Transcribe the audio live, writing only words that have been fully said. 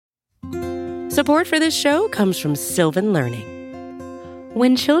Support for this show comes from Sylvan Learning.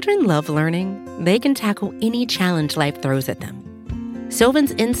 When children love learning, they can tackle any challenge life throws at them.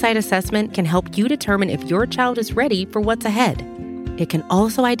 Sylvan's Insight Assessment can help you determine if your child is ready for what's ahead. It can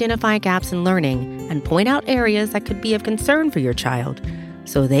also identify gaps in learning and point out areas that could be of concern for your child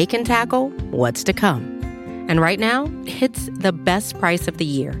so they can tackle what's to come. And right now, it's the best price of the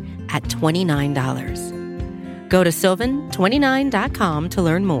year at $29. Go to sylvan29.com to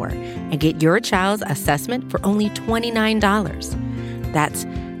learn more and get your child's assessment for only $29. That's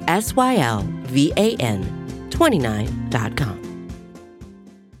SYLVAN 29.com.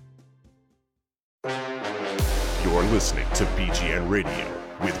 You're listening to BGN Radio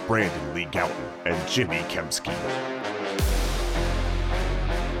with Brandon Lee Gouton and Jimmy Kemsky.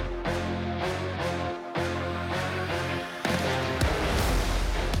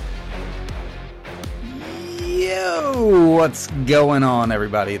 Yo, what's going on,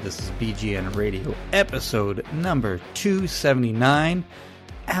 everybody? This is BGN Radio, episode number 279.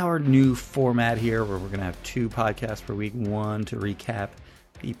 Our new format here where we're going to have two podcasts per week, one to recap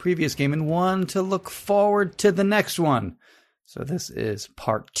the previous game and one to look forward to the next one. So this is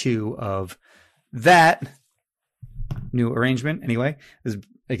part two of that new arrangement. Anyway, this is,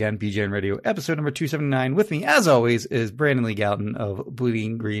 again, BGN Radio, episode number 279. With me, as always, is Brandon Lee Gouton of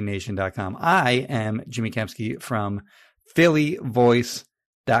BleedingGreenNation.com. I am Jimmy Kemsky from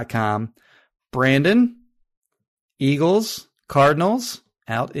PhillyVoice.com. Brandon, Eagles, Cardinals,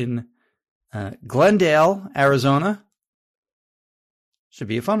 out in Glendale, Arizona. Should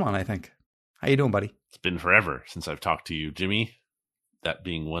be a fun one, I think. How you doing, buddy? It's been forever since I've talked to you, Jimmy. That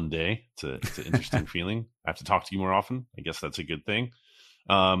being one day, it's an interesting feeling. I have to talk to you more often. I guess that's a good thing.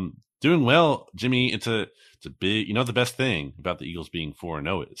 Doing well, Jimmy. It's a big, the best thing about the Eagles being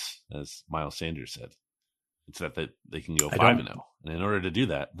 4-0 is, as Miles Sanders said, it's that they can go 5-0. And in order to do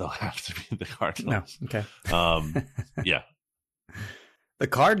that, they'll have to be the Cardinals. No, okay. Yeah. The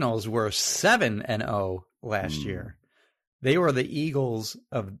Cardinals were 7-0 last year. They were the Eagles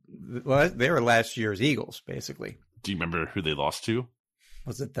they were last year's Eagles, basically. Do you remember who they lost to?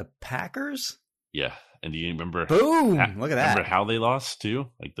 Was it the Packers? Yeah. And do you remember? Boom! Look at that. Remember how they lost too?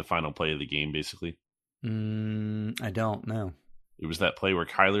 Like the final play of the game, basically. I don't know. It was that play where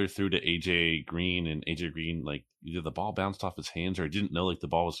Kyler threw to AJ Green, and AJ Green, like, either the ball bounced off his hands or he didn't know like the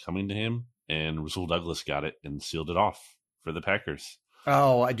ball was coming to him, and Rasul Douglas got it and sealed it off for the Packers.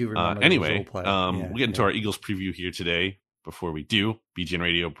 Oh, I do remember. Anyway, play. We'll get into our Eagles preview here today. Before we do, BGN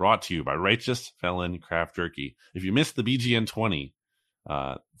Radio brought to you by Righteous Felon Craft Jerky. If you missed the BGN 20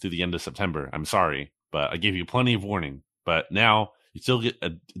 through the end of September, I'm sorry, but I gave you plenty of warning. But now you still get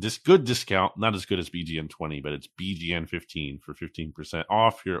this good discount, not as good as BGN 20, but it's BGN 15 for 15%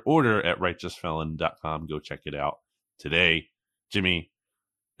 off your order at righteousfelon.com. Go check it out today. Jimmy,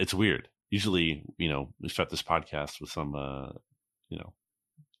 it's weird. Usually, we start this podcast with some, a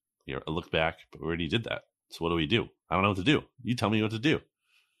look back, but we already did that. So what do? I don't know what to do. You tell me what to do.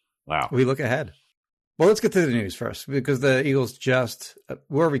 Wow. We look ahead. Well, let's get to the news first, because the Eagles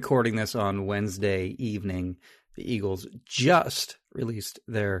we're recording this on Wednesday evening. The Eagles just released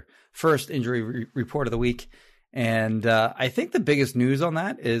their first injury report of the week. And I think the biggest news on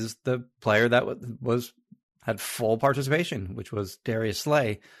that is the player that had full participation, which was Darius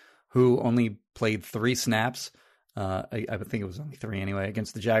Slay, who only played 3 snaps. I think it was only 3 anyway,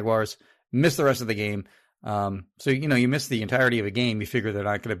 against the Jaguars. Missed the rest of the game. So, you miss the entirety of a game. You figure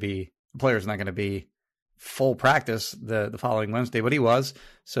the player's not going to be full practice the following Wednesday, but he was.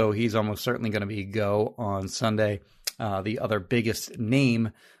 So he's almost certainly going to be go on Sunday. The other biggest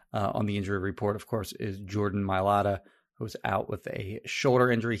name on the injury report, of course, is Jordan Mailata, who's out with a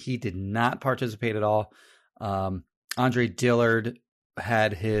shoulder injury. He did not participate at all. Andre Dillard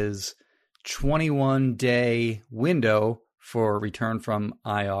had his 21-day window for return from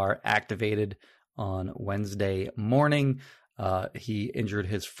IR activated on Wednesday morning. He injured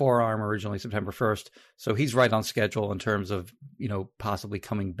his forearm originally September 1st. So he's right on schedule in terms of, possibly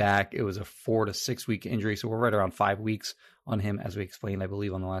coming back. It was a 4 to 6 week injury. So we're right around 5 weeks on him, as we explained, I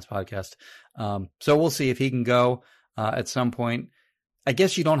believe, on the last podcast. So we'll see if he can go at some point. I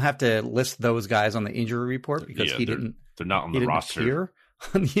guess you don't have to list those guys on the injury report because they're not on the roster. Appear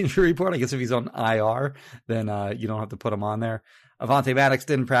on the injury report. I guess if he's on IR, then you don't have to put him on there. Avonte Maddox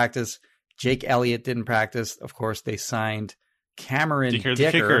didn't practice. Jake Elliott didn't practice. Of course, they signed Cameron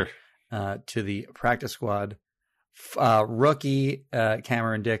Dicker to the practice squad. Rookie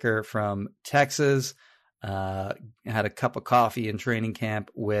Cameron Dicker from Texas had a cup of coffee in training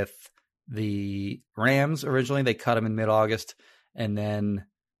camp with the Rams originally. They cut him in mid-August, and then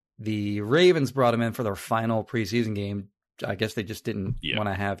the Ravens brought him in for their final preseason game I guess they just didn't want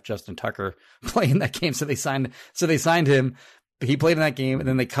to have Justin Tucker play in that game. So they signed him. He played in that game and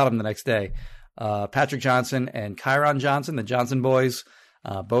then they cut him the next day. Patrick Johnson and Kyron Johnson, the Johnson boys,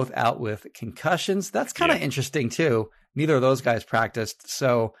 both out with concussions. That's kind of interesting too. Neither of those guys practiced.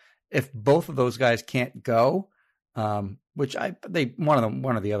 So if both of those guys can't go, which one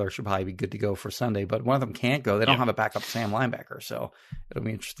or the other should probably be good to go for Sunday, but one of them can't go. They don't have a backup Sam linebacker. So it'll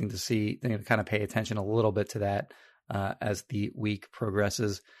be interesting to see, kind of pay attention a little bit to that as the week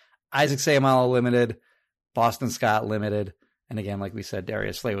progresses. Isaac Seumalo limited, Boston Scott limited. And again, like we said,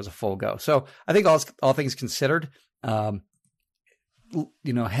 Darius Slay was a full go. So I think all things considered, heading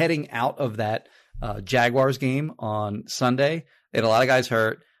out of that Jaguars game on Sunday, they had a lot of guys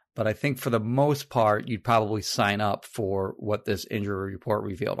hurt. But I think for the most part, you'd probably sign up for what this injury report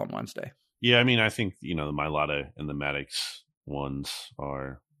revealed on Wednesday. Yeah, I mean, I think, the Mailata and the Maddox ones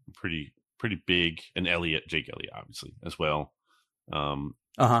are pretty big. And Jake Elliott, obviously, as well.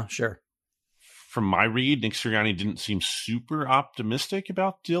 Sure. From my read, Nick Sirianni didn't seem super optimistic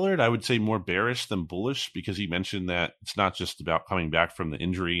about Dillard. I would say more bearish than bullish, because he mentioned that it's not just about coming back from the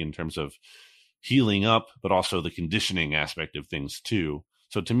injury in terms of healing up, but also the conditioning aspect of things too.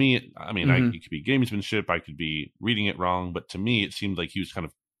 So to me, it could be gamesmanship. I could be reading it wrong, but to me, it seemed like he was kind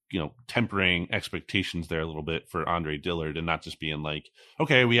of, tempering expectations there a little bit for Andre Dillard, and not just being like,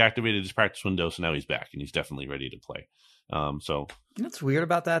 okay, we activated his practice window, so now he's back and he's definitely ready to play. So what's weird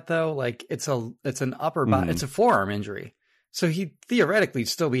about that though? Like it's an upper body, it's a forearm injury, so he theoretically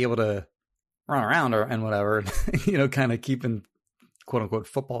still be able to run around and whatever, kind of keep in quote unquote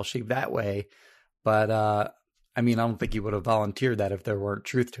football shape that way, but I don't think he would have volunteered that if there weren't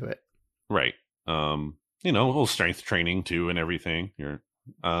truth to it. Right. A little strength training too and everything.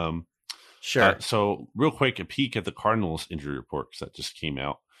 Sure. So real quick, a peek at the Cardinals injury report that just came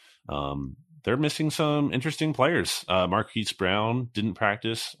out. They're missing some interesting players. Marquise Brown didn't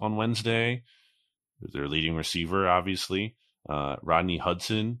practice on Wednesday. Their leading receiver, obviously. Rodney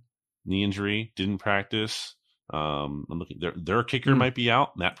Hudson, knee injury, didn't practice. I'm looking. Their kicker might be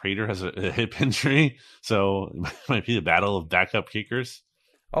out. Matt Prater has a hip injury, so it might be a battle of backup kickers.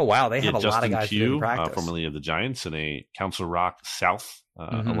 Oh wow, they have a lot of guys who didn't practice. Formerly of the Giants and a Council Rock South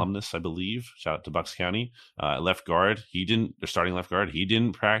alumnus, I believe. Shout out to Bucks County. Left guard, starting left guard, he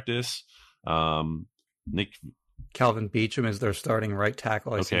didn't practice. Calvin Beachum is their starting right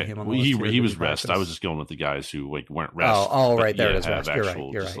tackle. I see him on the list here. He was rest. I was just going with the guys who weren't rest. Oh, right there it is. Rest. You're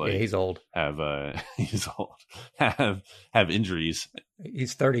right. Like, he's old. He's old. Have injuries.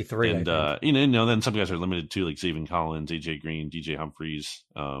 He's 33. And then some guys are limited too, like Zaven Collins, AJ Green, DJ Humphreys,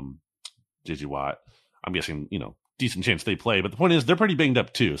 JJ Watt. I'm guessing decent chance they play. But the point is, they're pretty banged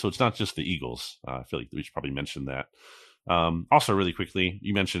up too. So it's not just the Eagles. I feel like we should probably mention that. Also, really quickly,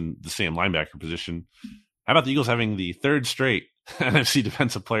 you mentioned the Sam linebacker position. How about the Eagles having the third straight NFC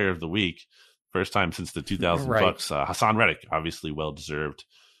Defensive Player of the Week? First time since the 2000 Bucks. Hassan Reddick, obviously well-deserved.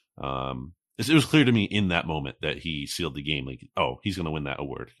 It was clear to me in that moment that he sealed the game. Like, oh, he's going to win that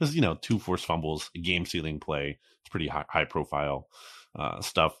award. Because, 2 forced fumbles, a game-sealing play. It's pretty high-profile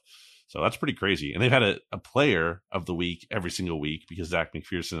stuff. So that's pretty crazy. And they've had a Player of the Week every single week because Zach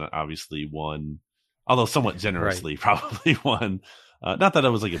McPherson obviously won, although somewhat generously, probably won. Not that it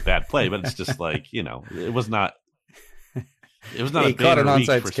was like a bad play, but it's just like, it was not a banner week.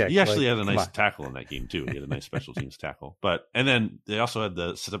 He actually had a nice tackle in that game too. He had a nice special teams tackle. And then they also had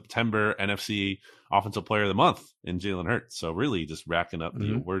the September NFC Offensive Player of the Month in Jalen Hurts. So really just racking up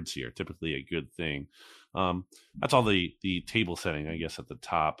the awards here. Typically a good thing. That's all the table setting, I guess, at the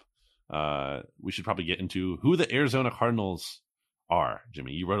top. We should probably get into who the Arizona Cardinals are.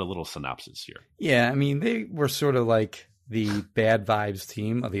 Jimmy, you wrote a little synopsis here. Yeah, they were sort of like the bad vibes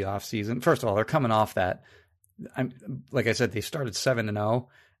team of the offseason. First of all, they're coming off that. Like I said, they started 7-0,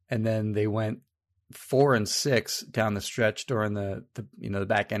 and then they went 4-6 down the stretch during the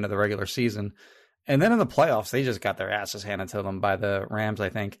back end of the regular season. And then in the playoffs, they just got their asses handed to them by the Rams, I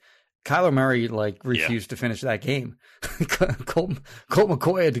think. Kyler Murray refused to finish that game. Colt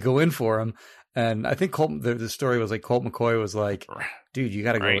McCoy had to go in for him. And I think the story was like Colt McCoy was like, dude, you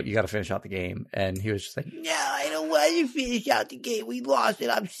got to go. You got to finish out the game. And he was just like, no, I don't want to finish out the game. We lost it.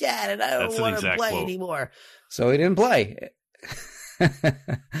 I'm sad and I don't want to play anymore. So he didn't play.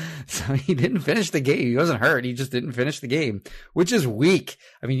 So he didn't finish the game. He wasn't hurt. He just didn't finish the game, which is weak.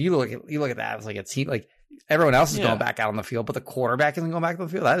 You look at that. It's like a team, like everyone else is going back out on the field, but the quarterback isn't going back on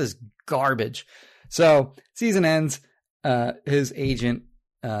the field. That is garbage. So season ends. His agent,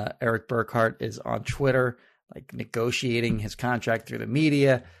 Eric Burkhart, is on Twitter, negotiating his contract through the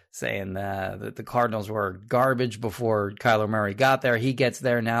media, saying that the Cardinals were garbage before Kyler Murray got there. He gets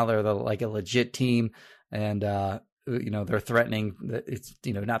there. Now they're a legit team. And they're threatening that it's,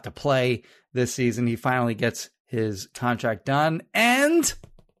 not to play this season. He finally gets his contract done, and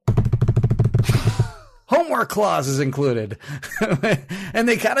homework clause is included. And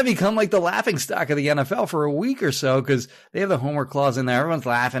they kind of become like the laughing stock of the NFL for a week or so because they have the homework clause in there. Everyone's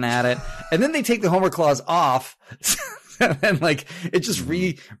laughing at it. And then they take the homework clause off. And like it just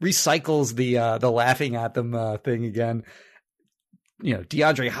recycles the laughing at them thing again.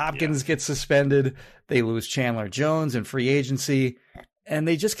 DeAndre Hopkins gets suspended. They lose Chandler Jones in free agency. And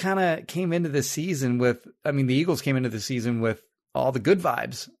they just kind of came into this season with, the Eagles came into the season with all the good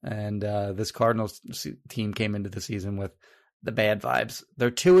vibes. And this Cardinals team came into the season with the bad vibes.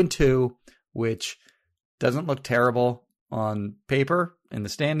 They're 2-2, which doesn't look terrible on paper in the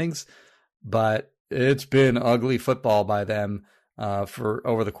standings, but it's been ugly football by them for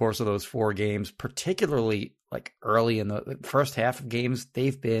over the course of those 4 games, particularly like early in the first half of games.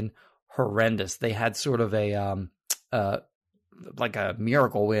 They've been horrendous. They had sort of a like a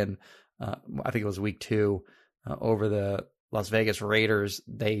miracle win. I think it was week 2 over the Las Vegas Raiders.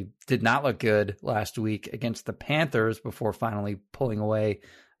 They did not look good last week against the Panthers before finally pulling away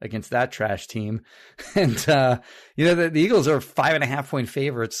against that trash team. And, the Eagles are 5.5-point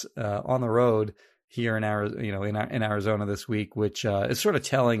favorites on the road here in Arizona, in Arizona this week, which is sort of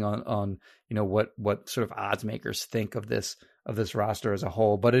telling on what sort of odds makers think of this roster as a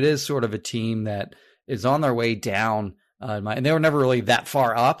whole. But it is sort of a team that is on their way down. And they were never really that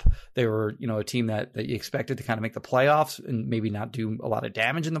far up. They were, a team that you expected to kind of make the playoffs and maybe not do a lot of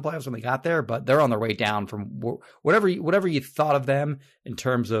damage in the playoffs when they got there, but they're on their way down from whatever you thought of them in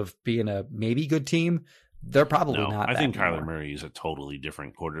terms of being a maybe good team. They're probably not. I think Kyler Murray is a totally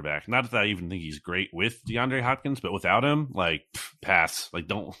different quarterback. Not that I even think he's great with DeAndre Hopkins, but without him, pass.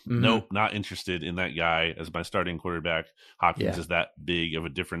 Nope, not interested in that guy as my starting quarterback. Hopkins is that big of a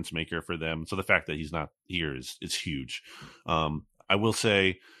difference maker for them. So the fact that he's not here is huge. I will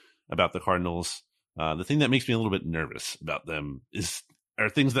say about the Cardinals, the thing that makes me a little bit nervous about them are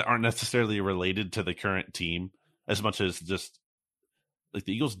things that aren't necessarily related to the current team as much as just like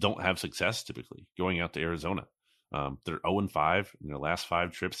the Eagles don't have success typically going out to Arizona. They're 0-5 in their last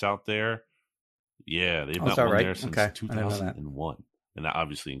 5 trips out there. Yeah, they've not won there since 2001. And that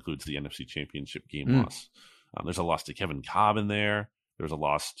obviously includes the NFC Championship game loss. There's a loss to Kevin Cobb in there. There's a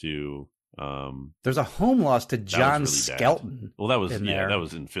loss to there's a home loss to John Skelton. Well, that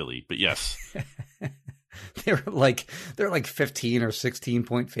was in Philly, but yes. They're like 15 or 16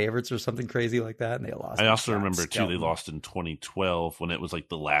 point favorites or something crazy like that, and they lost. I also remember too they lost in 2012 when it was like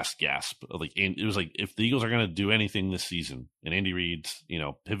the last gasp. It was like if the Eagles are going to do anything this season, and Andy Reid's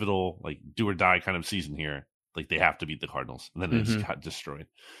pivotal do or die kind of season here, they have to beat the Cardinals, and then they just got destroyed.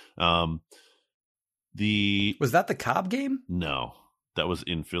 Was that the Cobb game? No, that was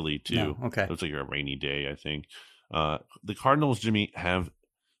in Philly too. No, okay, it was like a rainy day, I think. The Cardinals, Jimmy, have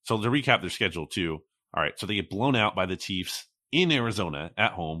so to recap their schedule too. All right, so they get blown out by the Chiefs in Arizona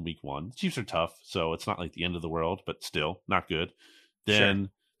at home week 1. The Chiefs are tough, so it's not like the end of the world, but still not good. Then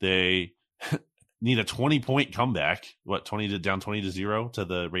they need a 20-point comeback, down 20-0 to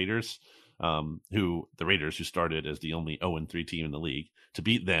the Raiders, who started as the only 0-3 team in the league, to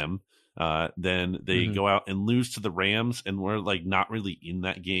beat them. Then they go out and lose to the Rams, and we're not really in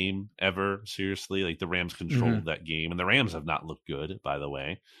that game ever. Seriously, the Rams controlled that game, and the Rams have not looked good, by the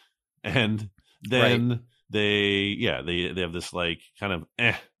way. And then they have this kind of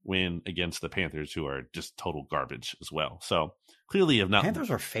win against the Panthers, who are just total garbage as well. So clearly have not. Panthers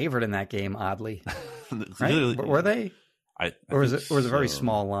were favored in that game, oddly. Right? Were they? Or was it a very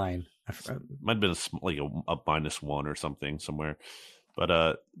small line? Might have been a -1 or something somewhere.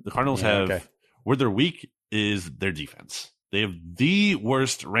 But the Cardinals where they're weak is their defense. They have the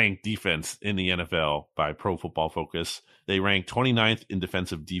worst ranked defense in the NFL by Pro Football Focus. They rank 29th in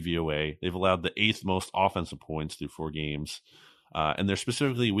defensive DVOA. They've allowed the 8th most offensive points through 4 games. And they're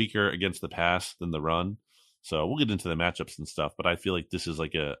specifically weaker against the pass than the run. So we'll get into the matchups and stuff, but I feel like this is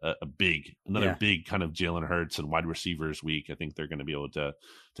another big kind of Jalen Hurts and wide receivers week. I think they're going to be able to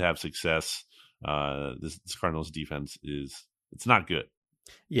have success. This Cardinals defense it's not good.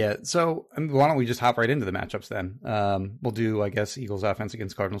 Yeah, so why don't we just hop right into the matchups then? We'll do, I guess, Eagles offense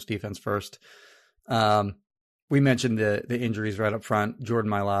against Cardinals defense first. We mentioned the injuries right up front. Jordan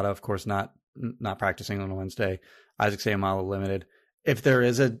Mailata, of course, not practicing on Wednesday. Isaac Seumalo limited. If there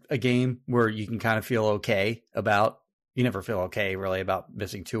is a game where you can kind of feel okay about, you never feel okay really about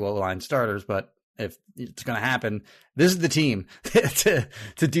missing 2 O-line starters, but if it's going to happen, this is the team to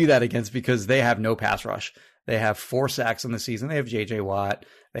do that against because they have no pass rush. They have 4 sacks in the season. They have J.J. Watt.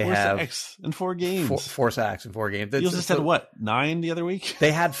 They 4 have sacks in 4 games. 4 sacks in 4 games. You just said what, 9 the other week?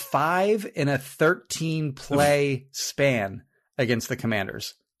 They had 5 in a 13 play span against the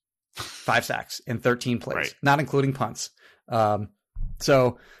Commanders. 5 sacks in 13 plays, right, not including punts.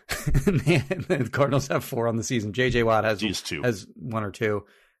 So the Cardinals have 4 on the season. J.J. Watt has 1 or 2.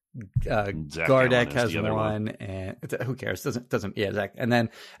 Gardeck has 1, and who cares? Doesn't Zach. And then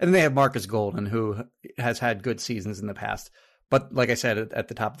they have Marcus Golden, who has had good seasons in the past. But like I said at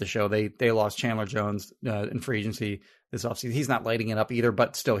the top of the show, they lost Chandler Jones in free agency this offseason. He's not lighting it up either,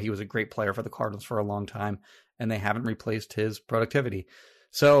 but still, he was a great player for the Cardinals for a long time, and they haven't replaced his productivity.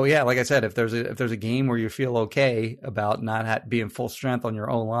 So yeah, like I said, if there's a game where you feel okay about not being full strength on your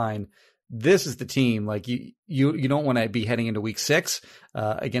own line, this is the team. Like you don't want to be heading into week 6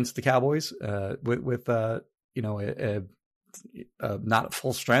 against the Cowboys with not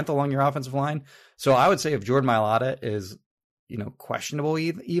full strength along your offensive line. So I would say if Jordan Mailata is questionable,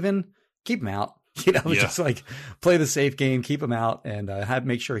 even keep him out. Just like play the safe game, keep him out, and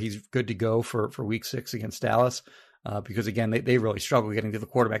make sure he's good to go for week 6 against Dallas. Because again, they really struggle getting to the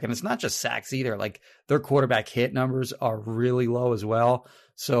quarterback, and it's not just sacks either. Like their quarterback hit numbers are really low as well.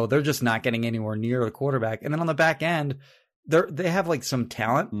 So they're just not getting anywhere near the quarterback. And then on the back end, they have like some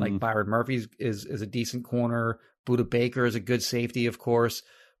talent. Like Byron Murphy is a decent corner. Budda Baker is a good safety, of course.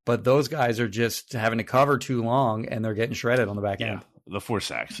 But those guys are just having to cover too long, and they're getting shredded on the back end. The 4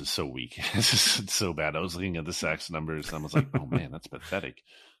 sacks is so weak. It's so bad. I was looking at the sacks numbers, and I was like, oh man, that's pathetic.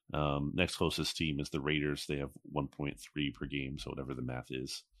 Next closest team is the Raiders. They have 1.3 per game, so whatever the math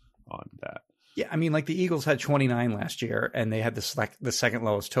is on that. Yeah, I mean, like the Eagles had 29 last year, and they had the second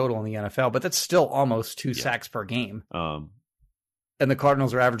lowest total in the NFL, but that's still almost 2 sacks per game. And the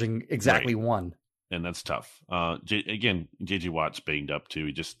Cardinals are averaging exactly 1. And that's tough. Again, J.J. Watt's banged up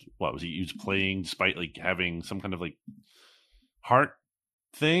too. He was playing despite like having some kind of like heart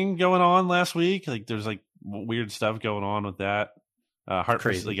thing going on last week. Like there's like weird stuff going on with that. Heart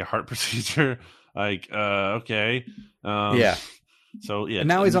procedure. Like okay. Yeah. So yeah. And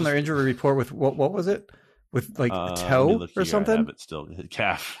now he's on their injury report with what was it? With like a toe or something? I have it still.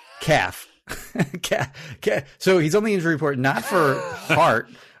 Calf. Calf. So he's on the injury report not for heart,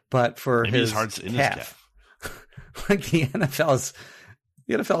 but for his heart's in calf. His calf. Like the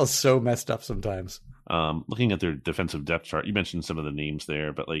NFL is so messed up sometimes. Looking at their defensive depth chart, you mentioned some of the names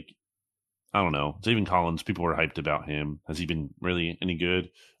there, but like I don't know. Zayvon Collins, people were hyped about him. Has he been really any good?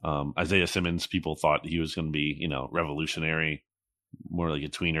 Isaiah Simmons, people thought he was going to be, revolutionary, more like a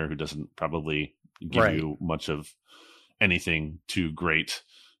tweener who doesn't probably give you much of anything too great.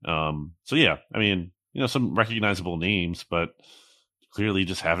 So yeah, I mean, some recognizable names, but clearly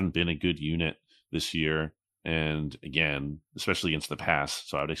just haven't been a good unit this year. And again, especially against the pass.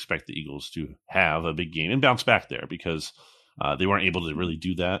 So I would expect the Eagles to have a big game and bounce back there because they weren't able to really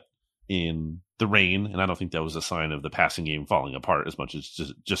do that in the rain, and I don't think that was a sign of the passing game falling apart as much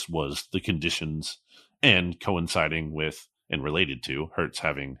as just was the conditions and coinciding with and related to Hurts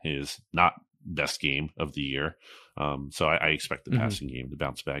having his not best game of the year. So I expect the passing game to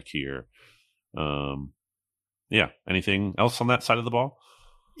bounce back here. Anything else on that side of the ball?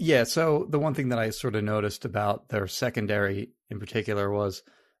 Yeah, so the one thing that I sort of noticed about their secondary in particular was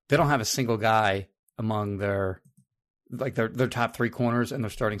they don't have a single guy among their top 3 corners and their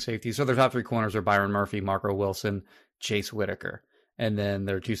starting safeties. So their top 3 corners are Byron Murphy, Marco Wilson, Chase Whitaker. And then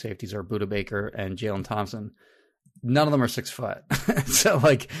their 2 safeties are Budda Baker and Jalen Thompson. None of them are 6 foot. So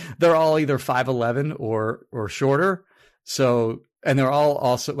like they're all either 5'11" or shorter. So, and they're all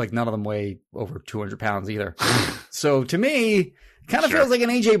also like none of them weigh over 200 pounds either. So to me, kind of feels like an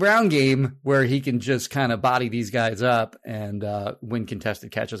A.J. Brown game where he can just kind of body these guys up and win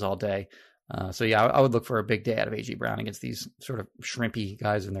contested catches all day. So yeah, I would look for a big day out of A.J. Brown against these sort of shrimpy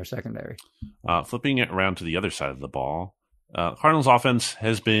guys in their secondary. Flipping it around to the other side of the ball, Cardinals offense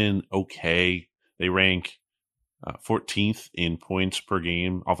has been okay. They rank 14th in points per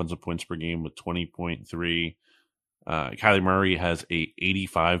game, offensive points per game with 20.3. Kyler Murray has a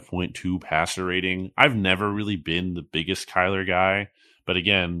 85.2 passer rating. I've never really been the biggest Kyler guy, but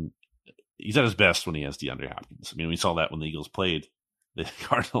again, he's at his best when he has DeAndre Hopkins. I mean, we saw that when the Eagles played the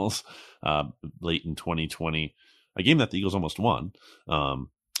Cardinals late in 2020, a game that the Eagles almost won.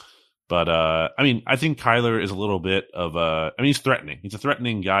 But I mean, I think Kyler is a little bit of he's threatening. He's a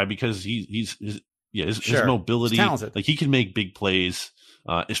threatening guy because his mobility, like he can make big plays,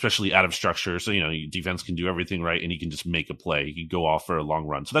 especially out of structure. So, defense can do everything right and he can just make a play. He can go off for a long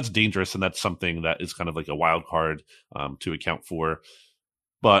run. So that's dangerous. And that's something that is kind of like a wild card to account for.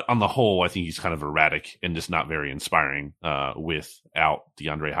 But on the whole, I think he's kind of erratic and just not very inspiring without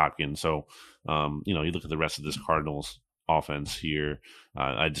DeAndre Hopkins. So, you look at the rest of this Cardinals offense here.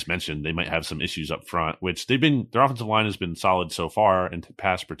 I just mentioned they might have some issues up front, which their offensive line has been solid so far in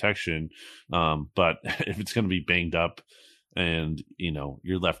pass protection. But if it's going to be banged up and,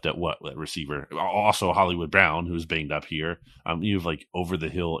 you're left at receiver? Also Hollywood Brown, who's banged up here. You have like over the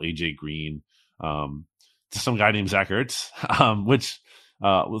hill AJ Green, some guy named Zach Ertz, which,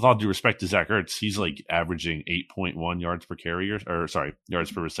 with all due respect to Zach Ertz, he's like averaging 8.1 yards per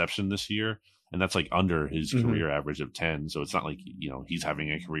yards per reception this year. And that's like under his career average of 10. So it's not like, he's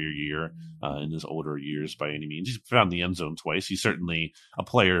having a career year in his older years by any means. He's found the end zone twice. He's certainly a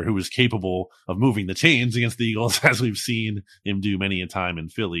player who is capable of moving the chains against the Eagles, as we've seen him do many a time in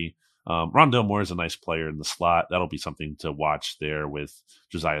Philly. Rondale Moore is a nice player in the slot. That'll be something to watch there with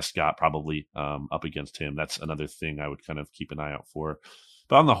Josiah Scott probably up against him. That's another thing I would kind of keep an eye out for.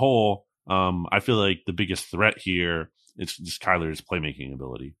 But on the whole, I feel like the biggest threat here is just Kyler's playmaking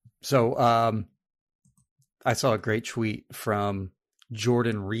ability. So I saw a great tweet from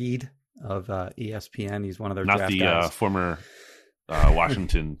Jordan Reed of ESPN. He's one of their not draft the guys. Former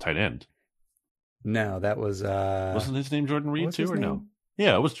Washington tight end. No, that was wasn't his name Jordan Reed too, or name? No?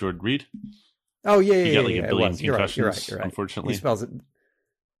 Yeah, it was Jordan Reed. Oh yeah, he got like a billion concussions. You're right. Unfortunately, he spells it.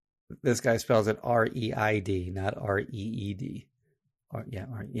 This guy spells it REID, not REED.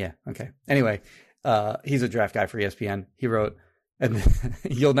 Yeah. Okay. Anyway, he's a draft guy for ESPN. He wrote, and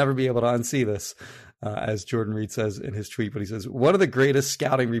you'll never be able to unsee this, as Jordan Reed says in his tweet, but he says, one of the greatest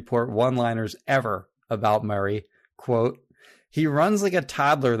scouting report one-liners ever about Murray, quote, he runs like a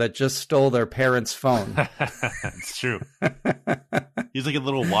toddler that just stole their parents' phone. It's true. He's like a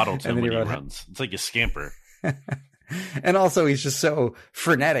little Waddleton when he runs. It's like a scamper. And also he's just so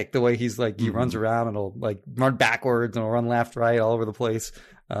frenetic the way he's like, he runs around and he'll like run backwards and he'll run left, right, all over the place.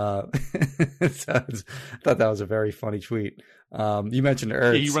 So I thought that was a very funny tweet. You mentioned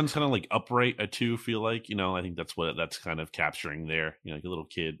Ertz. Yeah, he runs kind of like upright, I too feel like, I think that's kind of capturing there, like a little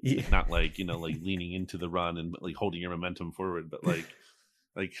kid, not like, like leaning into the run and like holding your momentum forward, but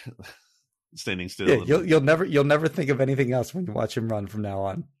like standing still. Yeah, you'll never think of anything else when you watch him run from now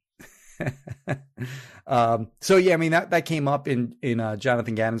on. So yeah, I mean that came up in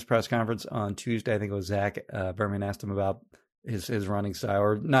Jonathan Gannon's press conference on Tuesday. I think it was Zach Berman asked him about his running style,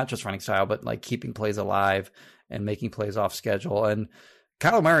 or not just running style, but like keeping plays alive and making plays off schedule. And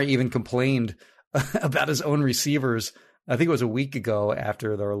Kyler Murray even complained about his own receivers. I think it was a week ago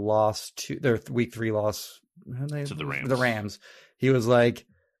after their week 3 loss to the Rams. He was like,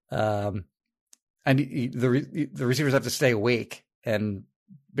 and the receivers have to stay awake and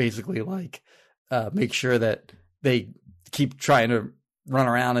basically like make sure that they keep trying to run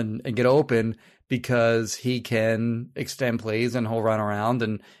around and get open, because he can extend plays and he'll run around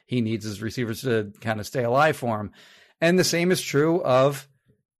and he needs his receivers to kind of stay alive for him. And the same is true of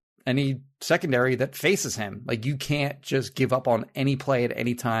any secondary that faces him. Like, you can't just give up on any play at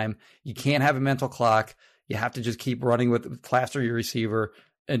any time. You can't have a mental clock. You have to just keep running plaster your receiver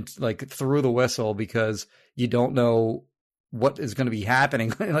and like through the whistle, because you don't know what is going to be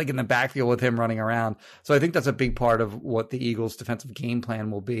happening like in the backfield with him running around. So I think that's a big part of what the Eagles' defensive game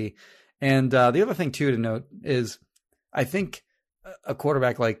plan will be. And the other thing too to note is, I think a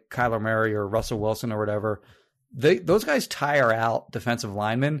quarterback like Kyler Murray or Russell Wilson or whatever, those guys tire out defensive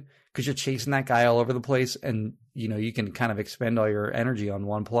linemen, because you're chasing that guy all over the place, and you can kind of expend all your energy on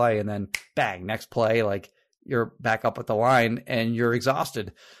one play, and then bang, next play, like you're back up at the line and you're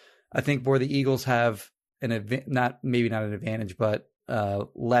exhausted. I think where the Eagles have not an advantage, but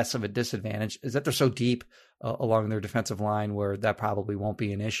less of a disadvantage, is that they're so deep along their defensive line, where that probably won't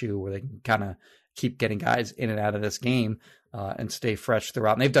be an issue, where they can kind of keep getting guys in and out of this game and stay fresh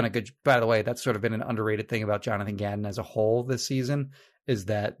throughout. And they've done a good, by the way, that's sort of been an underrated thing about Jonathan Gannon as a whole this season, is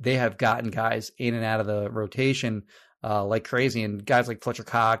that they have gotten guys in and out of the rotation like crazy. And guys like Fletcher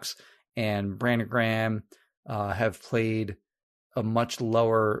Cox and Brandon Graham have played a much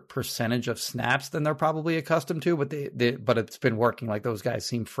lower percentage of snaps than they're probably accustomed to, but it's been working. Like, those guys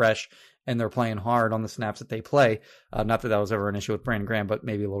seem fresh and they're playing hard on the snaps that they play. Not that was ever an issue with Brandon Graham, but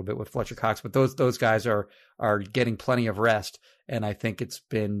maybe a little bit with Fletcher Cox. But those guys are getting plenty of rest, and I think it's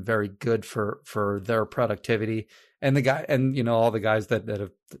been very good for their productivity. And all the guys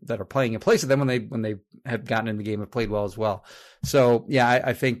that are playing in place of them when they have gotten in the game have played well as well. So yeah,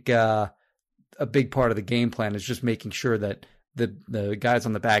 I think a big part of the game plan is just making sure that the guys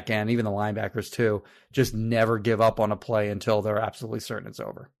on the back end, even the linebackers too, just never give up on a play until they're absolutely certain it's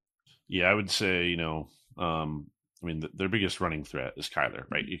over. Yeah, I would say, I mean, their biggest running threat is Kyler,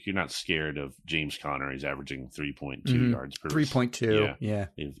 right? If you're not scared of James Conner, he's averaging 3.2 yards per 3.2. Yeah.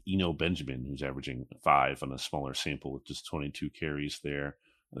 They have Eno Benjamin, who's averaging 5 on a smaller sample with just 22 carries there.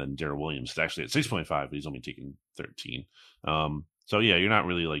 And then Darrell Williams is actually at 6.5, but he's only taking 13. So yeah, you're not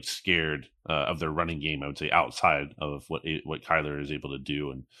really like scared of their running game, I would say, outside of what Kyler is able to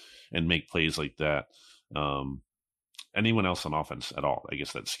do and make plays like that. Anyone else on offense at all, I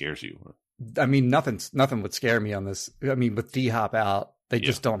guess that scares you? I mean, nothing would scare me on this. I mean, with D-Hop out, they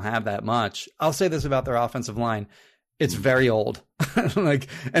just don't have that much. I'll say this about their offensive line. It's very old. And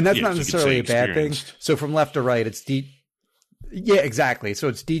that's not necessarily a bad thing. So from left to right, it's yeah, exactly. So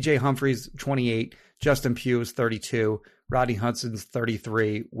it's DJ Humphries, 28, Justin Pugh is 32, Rodney Hudson's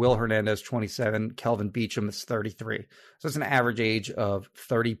 33, Will Hernandez, 27, Kelvin Beachum is 33. So it's an average age of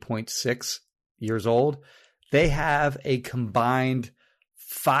 30.6 years old. They have a combined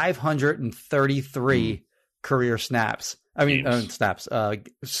 533 career snaps. I mean,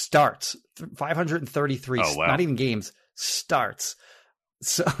 starts. 533. Oh, wow. Not even games. Starts.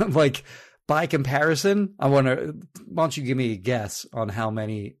 So, like, by comparison, why don't you give me a guess on how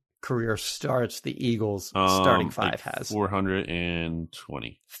many career starts the Eagles starting five has?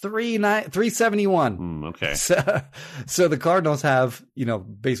 420. 371. Okay. So the Cardinals have,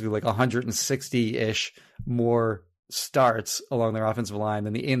 basically like 160-ish more starts along their offensive line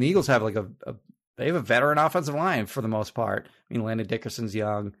than the Eagles have they have a veteran offensive line for the most part. I mean, Landon Dickerson's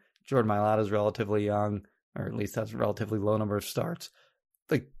young, Jordan Mailata's relatively young, or at least has a relatively low number of starts.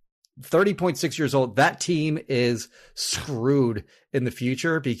 Like 30.6 years old, that team is screwed in the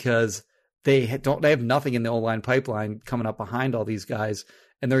future because they have nothing in the O-line pipeline coming up behind all these guys,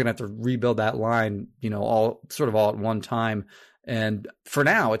 and they're going to have to rebuild that line, all at one time. And for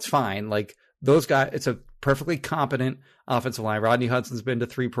now, it's fine. Like those guys, it's a perfectly competent offensive line. Rodney Hudson's been to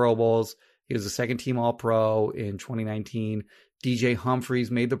 3 Pro Bowls. He was a second-team All-Pro in 2019. DJ Humphries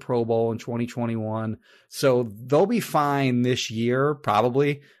made the Pro Bowl in 2021. So they'll be fine this year,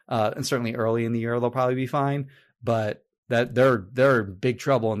 probably. And certainly early in the year, they'll probably be fine. But that they're in big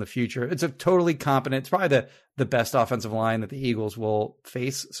trouble in the future. It's a totally competent, it's probably the best offensive line that the Eagles will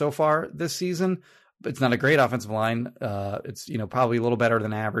face so far this season. It's not a great offensive line. It's probably a little better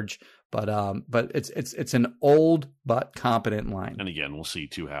than average, but it's an old but competent line. And again, we'll see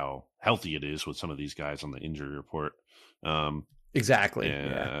too how healthy it is with some of these guys on the injury report. Exactly.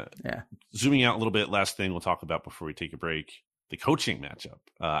 Yeah. Zooming out a little bit, last thing we'll talk about before we take a break, the coaching matchup.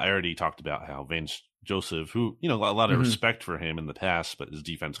 I already talked about how Vance Joseph, who, a lot of respect for him in the past, but his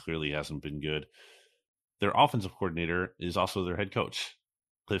defense clearly hasn't been good. Their offensive coordinator is also their head coach,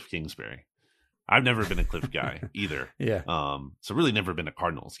 Cliff Kingsbury. I've never been a Cliff guy either. Yeah. So really never been a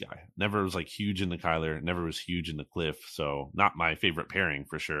Cardinals guy. Never was like huge into Kyler, never was huge into Cliff. So not my favorite pairing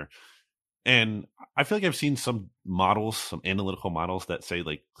for sure. And I feel like I've seen some models, some analytical models that say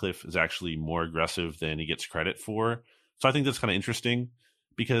like Cliff is actually more aggressive than he gets credit for. So I think that's kind of interesting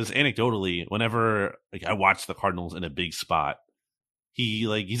because anecdotally, whenever I watch the Cardinals in a big spot,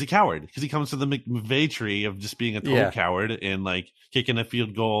 he's a coward because he comes to the McVay tree of just being a total coward and like kicking a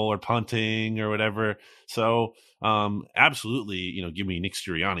field goal or punting or whatever. So absolutely, give me Nick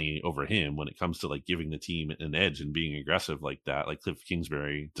Sirianni over him when it comes to like giving the team an edge and being aggressive like that. Like Cliff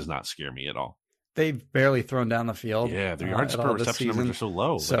Kingsbury does not scare me at all. They've barely thrown down the field. Yeah, their yards per reception numbers are so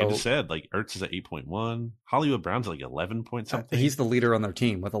low. So, like I just said, like Ertz is at 8.1. Hollywood Brown's at like 11 point something. He's the leader on their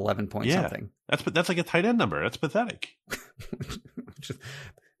team with 11 point something. That's like a tight end number. That's pathetic.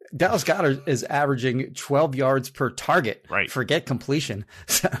 Dallas Goedert is averaging 12 yards per target. Right. Forget completion.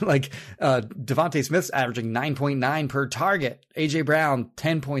 Like Devontae Smith's averaging 9.9 per target. AJ Brown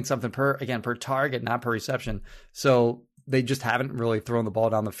 10 point something per target, not per reception. So they just haven't really thrown the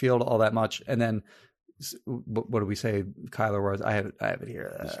ball down the field all that much. And then what do we say Kyler was? I have it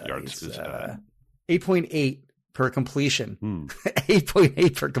here. 8.8 per completion.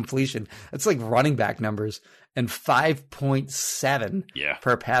 8.8 per completion. That's like running back numbers. And 5.7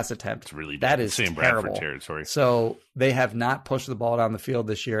 per pass attempt. It's really bad. That is Sam terrible. Bradford territory. So they have not pushed the ball down the field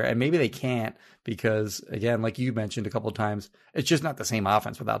this year. And maybe they can't because, again, like you mentioned a couple of times, it's just not the same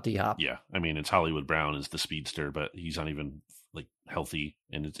offense without D-Hop. Yeah. I mean, it's Hollywood Brown is the speedster, but he's not even like healthy.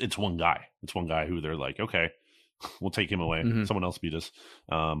 And it's one guy. It's one guy who they're like, okay, we'll take him away. Someone else beat us.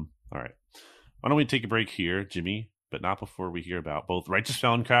 All right. Why don't we take a break here, Jimmy? But not before we hear about both Righteous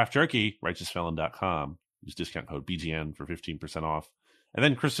Felon Craft Jerky, righteousfelon.com. Use discount code BGN for 15% off. And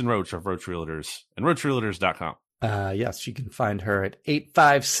then Kristen Roach of Roach Realtors and RoachRealtors.com. Yes, you can find her at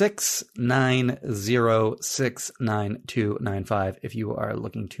 856-906-9295 if you are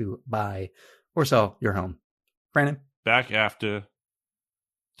looking to buy or sell your home. Brandon? Back after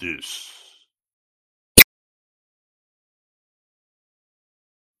this.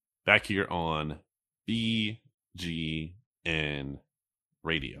 back here on BGN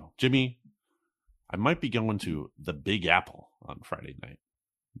Radio. Jimmy, I might be going to the Big Apple on Friday night.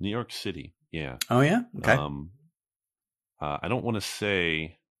 New York City. Yeah. Oh, yeah? Okay. I don't want to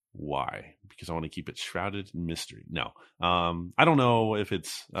say why, because I want to keep it shrouded in mystery. No. I don't know if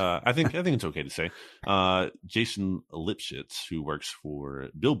it's I think it's okay to say. Jason Lipschitz, who works for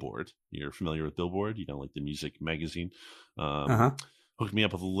Billboard. You're familiar with Billboard, like the music magazine. Hooked me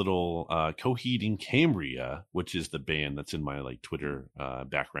up with a little Coheed and Cambria, which is the band that's in my Twitter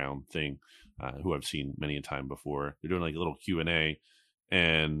background thing, who I've seen many a time before. They're doing a little Q&A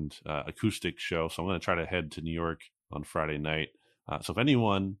and acoustic show. So I'm going to try to head to New York on Friday night. So if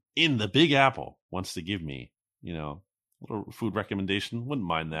anyone in the Big Apple wants to give me, a little food recommendation, wouldn't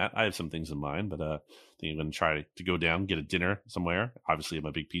mind that. I have some things in mind, but I think I'm going to try to go down, get a dinner somewhere. Obviously, I'm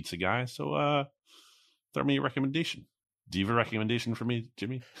a big pizza guy, so throw me a recommendation. Do you have a recommendation for me,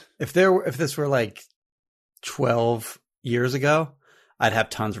 Jimmy? If this were 12 years ago, I'd have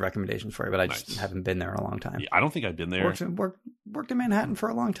tons of recommendations for you, but I just haven't been there in a long time. Yeah, I don't think I've been there. Worked in Manhattan for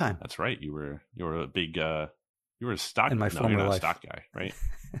a long time. That's right. You were a big you were a stock. In my former life. A stock guy, right?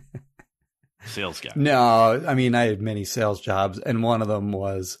 Sales guy. No, I mean I had many sales jobs, and one of them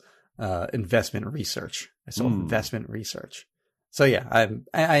was investment research. I sold investment research. So yeah,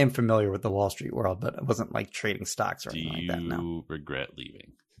 I am familiar with the Wall Street world, but it wasn't trading stocks or anything like that. Do No. you regret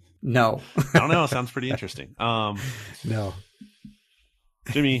leaving? No. I don't know. It sounds pretty interesting. No.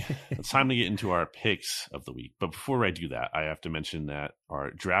 Jimmy, it's time to get into our picks of the week. But before I do that, I have to mention that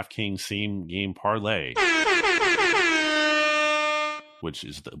our DraftKings same game parlay, which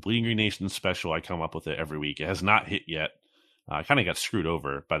is the Bleeding Green Nation special, I come up with it every week. It has not hit yet. I kind of got screwed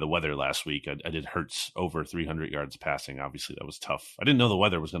over by the weather last week. I did Hurts over 300 yards passing. Obviously, that was tough. I didn't know the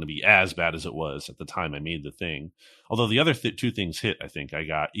weather was going to be as bad as it was at the time I made the thing. Although the other two things hit, I think. I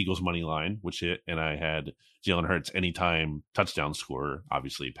got Eagles money line, which hit, and I had Jalen Hurts anytime touchdown scorer.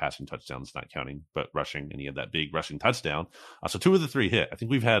 Obviously, passing touchdowns not counting, but rushing, and he had that big rushing touchdown. So 2 of the 3 hit. I think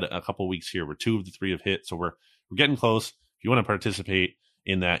we've had a couple weeks here where 2 of the 3 have hit, so we're getting close. If you want to participate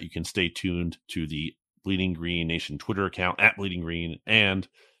in that, you can stay tuned to the Bleeding Green Nation Twitter account at Bleeding Green and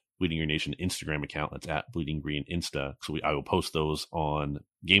Bleeding Green Nation Instagram account. That's at Bleeding Green Insta. So I will post those on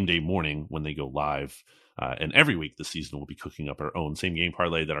game day morning when they go live. And every week this season, we'll be cooking up our own same game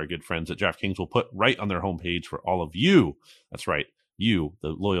parlay that our good friends at DraftKings will put right on their homepage for all of you. That's right, you, the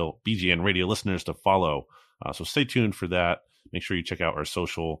loyal BGN Radio listeners, to follow. So stay tuned for that. Make sure you check out our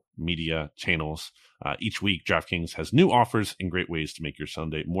social media channels. Each week, DraftKings has new offers and great ways to make your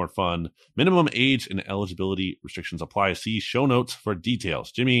Sunday more fun. Minimum age and eligibility restrictions apply. See show notes for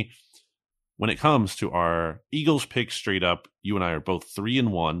details. Jimmy, when it comes to our Eagles pick straight up, you and I are both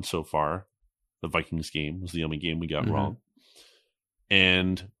 3-1 so far. The Vikings game was the only game we got wrong.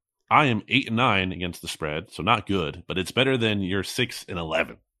 And I am 8-9 against the spread, so not good, but it's better than your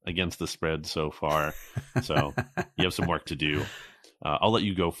 6-11 against the spread so far. So you have some work to do. I'll let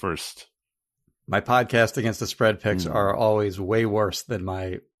you go first. My podcast against the spread picks are always way worse than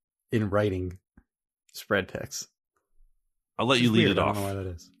my in writing spread picks. I'll let you lead it off. I don't know why that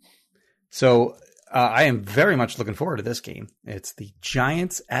is. So I am very much looking forward to this game. It's the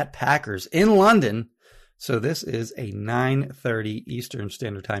Giants at Packers in London. So this is a 9:30 Eastern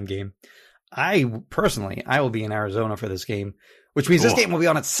Standard Time game. I will be in Arizona for this game, which means this game will be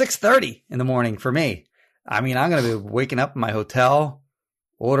on at 6:30 in the morning for me. I mean, I'm going to be waking up in my hotel,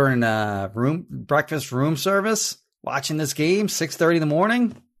 ordering breakfast room service, watching this game, 6:30 in the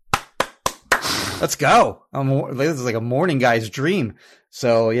morning. Let's go. This is like a morning guy's dream.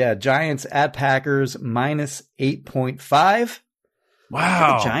 So yeah, Giants at Packers minus 8.5.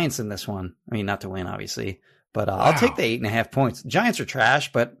 Wow. The Giants in this one. I mean, not to win, obviously, but I'll take the 8.5 points. Giants are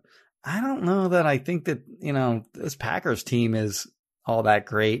trash, but I don't know that I think that, this Packers team is all that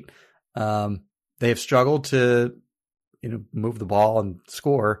great. They have struggled to, move the ball and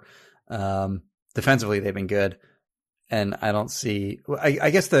score. Defensively, they've been good. And I don't see,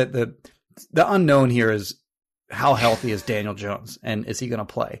 I guess the unknown here is how healthy is Daniel Jones and is he going to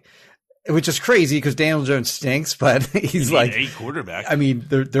play? Which is crazy because Daniel Jones stinks, but he's like a quarterback. I mean,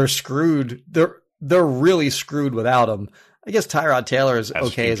 they're screwed. They're really screwed without him. I guess Tyrod Taylor is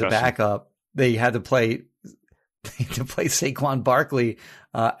okay as a backup. They had to play Saquon Barkley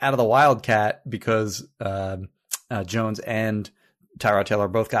out of the Wildcat because Jones and Tyrod Taylor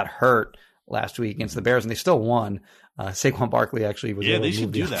both got hurt last week against the Bears, and they still won. Saquon Barkley actually was able to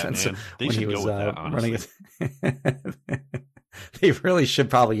move the offense when he was running it. They really should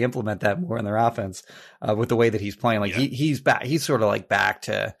probably implement that more in their offense with the way that he's playing. He's back. He's sort of like back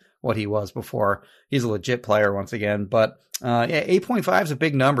to what he was before. He's a legit player once again. But 8.5 is a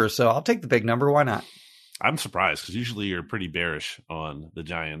big number, so I'll take the big number. Why not? I'm surprised because usually you're pretty bearish on the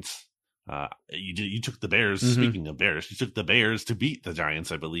Giants. You took the Bears. Mm-hmm. Speaking of Bears, you took the Bears to beat the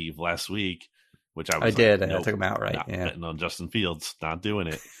Giants, I believe, last week. Which I did. Nope, I took him out right. Not betting on Justin Fields. Not doing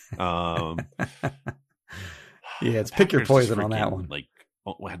it. It's pick your poison on that one. Like,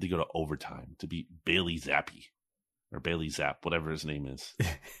 had to go to overtime to beat Bailey Zappi or Bailey Zapp, whatever his name is.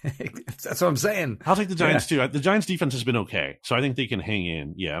 That's what I'm saying. I'll take the Giants too. The Giants defense has been okay, so I think they can hang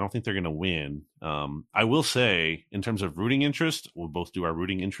in. Yeah, I don't think they're going to win. I will say, in terms of rooting interest, we'll both do our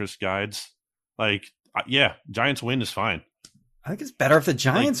rooting interest guides. Giants win is fine. I think it's better if the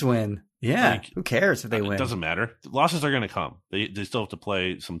Giants win. Yeah, who cares if they win? It doesn't matter. The losses are going to come. They still have to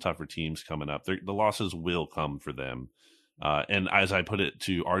play some tougher teams coming up. The losses will come for them. And as I put it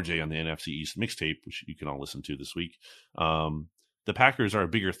to RJ on the NFC East mixtape, which you can all listen to this week, the Packers are a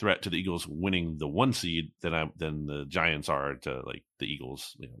bigger threat to the Eagles winning the 1 seed than the Giants are to like the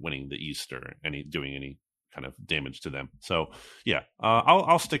Eagles winning the East or doing any kind of damage to them. So yeah,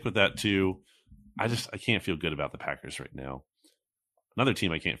 I'll stick with that too. I can't feel good about the Packers right now. Another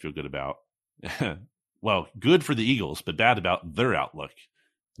team I can't feel good about. Well, good for the Eagles, but bad about their outlook.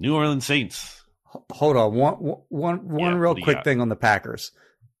 New Orleans Saints. Hold on, one real quick thing on the Packers,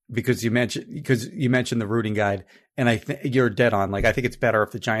 because you mentioned the rooting guide, and I think you're dead on. Like, I think it's better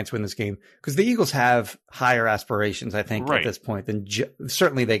if the Giants win this game because the Eagles have higher aspirations. I think at this point than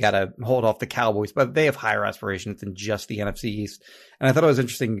certainly they got to hold off the Cowboys, but they have higher aspirations than just the NFC East. And I thought it was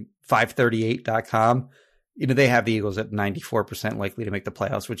interesting. 538.com. They have the Eagles at 94% likely to make the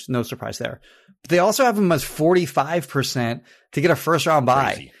playoffs, which is no surprise there. But they also have them as 45% to get a first round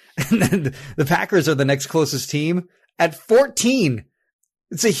bye. And then the Packers are the next closest team at 14.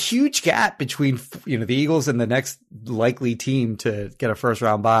 It's a huge gap between, the Eagles and the next likely team to get a first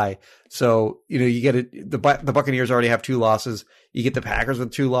round bye. So, you get it. The Buccaneers already have 2 losses. You get the Packers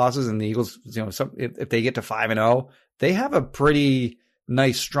with 2 losses, and the Eagles, if they get to 5-0, they have a pretty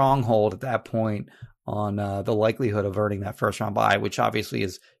nice stronghold at that point on the likelihood of earning that first round bye, which obviously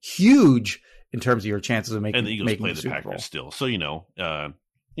is huge in terms of your chances of making. And the Eagles play the Packers Super Bowl still, so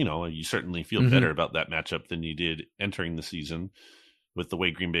you certainly feel better about that matchup than you did entering the season with the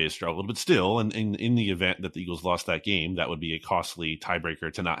way Green Bay has struggled. But still, and in the event that the Eagles lost that game, that would be a costly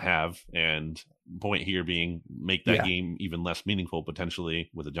tiebreaker to not have. And point here being make that game even less meaningful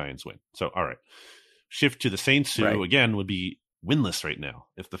potentially with a Giants win. So, all right, shift to the Saints, who again would be winless right now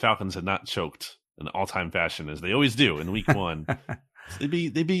if the Falcons had not choked in all-time fashion as they always do in Week 1. they'd be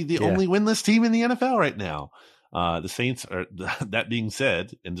the only winless team in the NFL right now. The Saints are, that being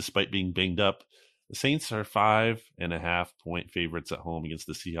said, and despite being banged up, the Saints are 5.5-point favorites at home against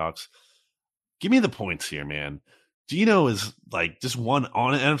the Seahawks. Give me the points here, man. Geno is like just one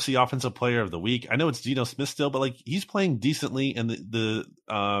on NFC Offensive Player of the Week. I know it's Geno Smith still, but like he's playing decently, and the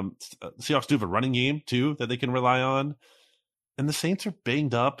Seahawks do have a running game too that they can rely on. And the Saints are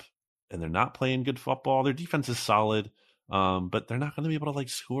banged up, and they're not playing good football. Their defense is solid, but they're not going to be able to like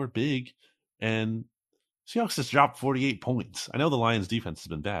score big. And Seahawks just dropped 48 points. I know the Lions' defense has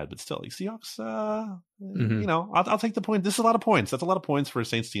been bad, but still, like Seahawks, I'll take the point. This is a lot of points. That's a lot of points for a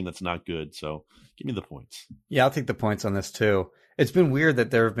Saints team that's not good. So give me the points. Yeah, I'll take the points on this too. It's been weird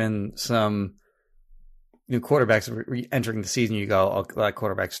that there have been some new quarterbacks entering the season. You go, oh, that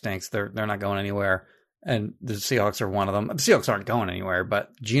quarterback stinks. They're not going anywhere. And the Seahawks are one of them. The Seahawks aren't going anywhere, but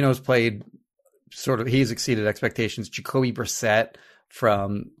Geno's played he's exceeded expectations. Jacoby Brissett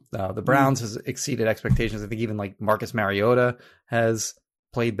from the Browns has exceeded expectations. I think even like Marcus Mariota has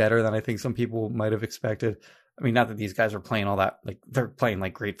played better than I think some people might have expected. I mean, not that these guys are playing all that, like they're playing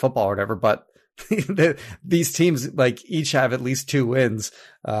like great football or whatever, but these teams like each have at least 2 wins,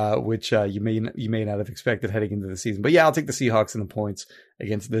 which you may not have expected heading into the season. But yeah, I'll take the Seahawks and the points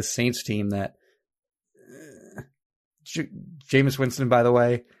against this Saints team that Jameis Winston, by the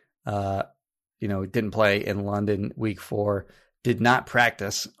way, didn't play in London Week 4, did not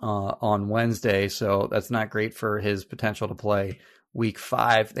practice on Wednesday, so that's not great for his potential to play Week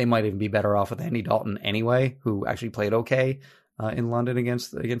 5. They might even be better off with Andy Dalton anyway, who actually played okay in London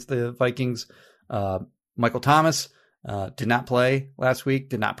against the Vikings. Michael Thomas did not play last week,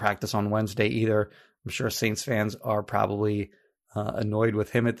 did not practice on Wednesday either. I'm sure Saints fans are probably annoyed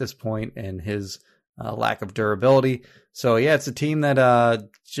with him at this point and his lack of durability. So yeah, it's a team that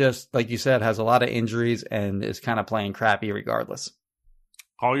just like you said has a lot of injuries and is kind of playing crappy regardless.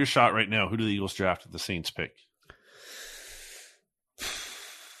 Call your shot right now. Who do the Eagles draft if the Saints pick?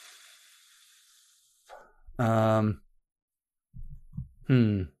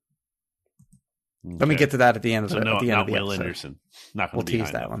 Let me get to that at the end of the, no, at the end not of the Will episode. Anderson. Not going We'll to be tease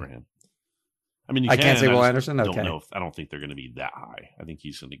high that enough one for him. I mean, I can't say Will Anderson. Don't Okay. know I don't think they're going to be that high. I think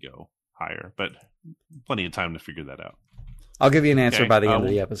he's going to go higher, but plenty of time to figure that out. I'll give you an answer by the end of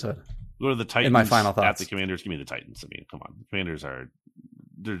the episode. Go to the Titans. In my final thoughts. At the Commanders, give me the Titans. I mean, come on. The Commanders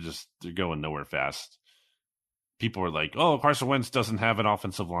they're going nowhere fast. People are like, oh, Carson Wentz doesn't have an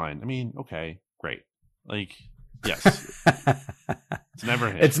offensive line. I mean, okay, great. Like, yes. It's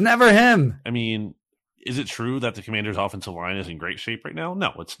never him. It's never him. I mean, is it true that the Commanders' offensive line is in great shape right now?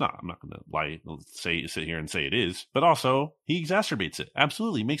 No, it's not. I'm not going to sit here and say it is. But also, he exacerbates it.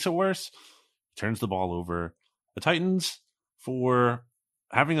 Absolutely. Makes it worse. Turns the ball over. The Titans, for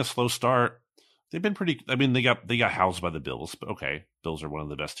having a slow start, they've been pretty. I mean, they got housed by the Bills, but okay, Bills are one of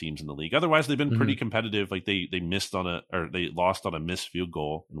the best teams in the league. Otherwise, they've been pretty competitive. Like they lost on a missed field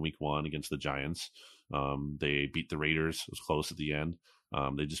goal in Week 1 against the Giants. They beat the Raiders. It was close at the end.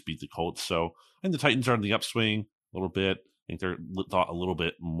 They just beat the Colts. So I think the Titans are on the upswing a little bit. I think they're thought a little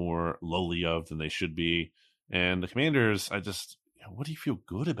bit more lowly of than they should be. And the Commanders, what do you feel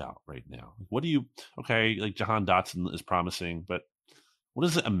good about right now? Like Jahan Dotson is promising, but what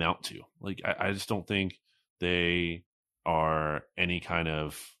does it amount to? Like, I just don't think they are any kind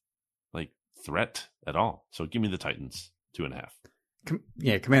of like threat at all. So give me the Titans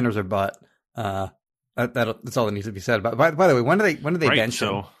 2.5. Commanders are butt. That's all that needs to be said about. By the way, when do they bench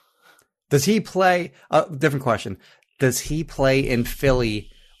him? Does he play? Different question. Does he play in Philly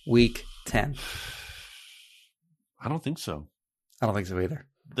Week 10? I don't think so. I don't think so either.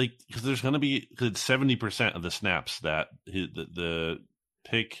 Because there's going to be 70% of the snaps that the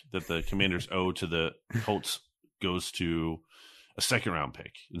pick that the Commanders owe to the Colts goes to a second round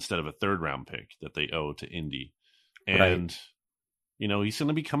pick instead of a third round pick that they owe to Indy, and he's going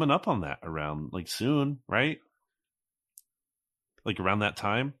to be coming up on that around soon, right? Like around that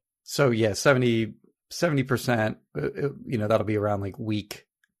time. So yeah, 70%. That'll be around week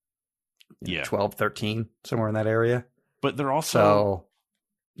 12, 13, somewhere in that area. But they're also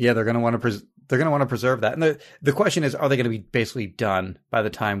they're going to want to preserve that. And the question is, are they going to be basically done by the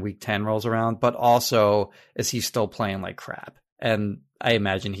time Week 10 rolls around? But also, is he still playing like crap? And I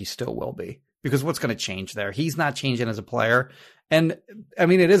imagine he still will be, because what's going to change there? He's not changing as a player. And I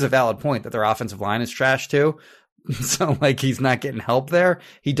mean, it is a valid point that their offensive line is trash too. So he's not getting help there.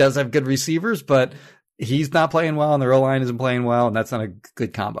 He does have good receivers, but he's not playing well, and their O-line isn't playing well, and that's not a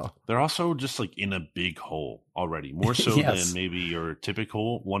good combo. They're also just in a big hole already, more so than maybe your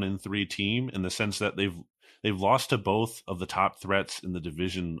typical 1-3 team, in the sense that they've lost to both of the top threats in the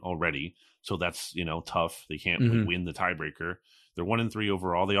division already. So that's tough. They can't win the tiebreaker. They're 1-3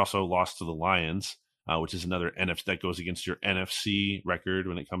 overall. They also lost to the Lions, which is another NFC that goes against your NFC record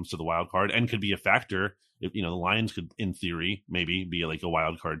when it comes to the wild card, and could be a factor. If the Lions could, in theory, maybe be a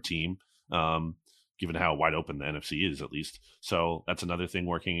wild card team. Given how wide open the NFC is, at least. So that's another thing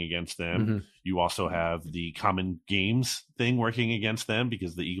working against them. Mm-hmm. You also have the common games thing working against them,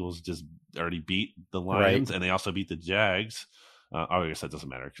 because the Eagles just already beat the Lions, and they also beat the Jags. I guess that doesn't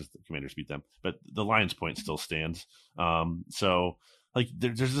matter because the Commanders beat them, but the Lions point still stands. So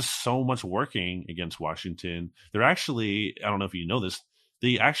there's just so much working against Washington. They're actually, I don't know if you know this,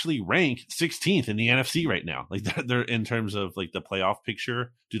 they actually rank 16th in the NFC right now. They're in terms of the playoff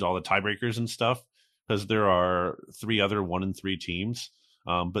picture due to all the tiebreakers and stuff. Because there are 3 other 1-3 teams,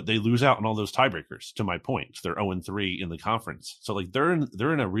 but they lose out on all those tiebreakers. To my point, they're 0-3 in the conference, so they're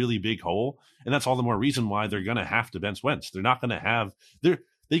in a really big hole, and that's all the more reason why they're going to have to bench Wentz. They're not going to have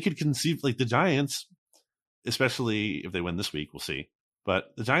they could conceive the Giants, especially if they win this week. We'll see,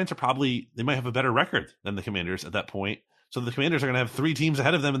 but the Giants they might have a better record than the Commanders at that point. So the Commanders are going to have 3 teams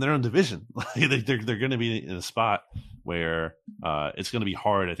ahead of them in their own division. They're going to be in a spot where it's going to be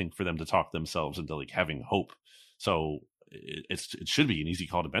hard, I think, for them to talk themselves into having hope. So it should be an easy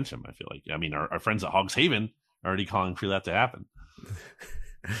call to bench him, I feel like. I mean, our friends at Hogs Haven are already calling for that to happen.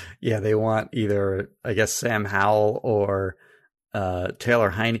 Yeah, they want either, I guess, Sam Howell or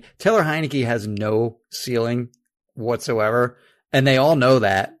Taylor Heineke. Taylor Heineke has no ceiling whatsoever. And they all know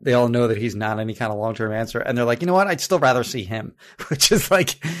that. They all know that he's not any kind of long-term answer. And they're like, you know what? I'd still rather see him, which is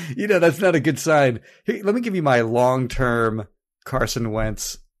that's not a good sign. Hey, let me give you my long-term Carson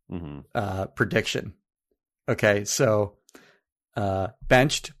Wentz prediction. Okay, so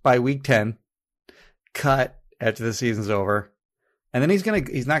benched by Week 10, cut after the season's over, and then he's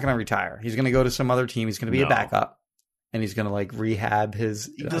not gonna retire. He's gonna go to some other team. He's gonna be a backup, and he's gonna rehab his.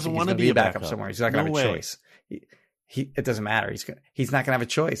 He doesn't want to be a backup somewhere. He's not gonna have a choice. It doesn't matter. He's not going to have a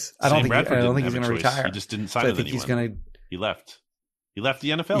choice. I don't think he's going to retire. He just didn't sign with anyone. He left. He left the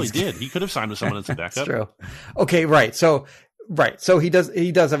NFL. He did. He could have signed with someone as a backup. That's true. Okay, right. So Right. So he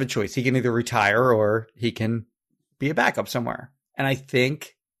does have a choice. He can either retire or he can be a backup somewhere. And I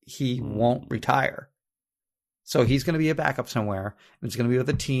think he won't retire. So he's going to be a backup somewhere. And it's going to be with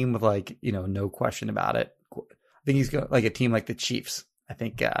a team with no question about it. I think he's going like a team like the Chiefs. I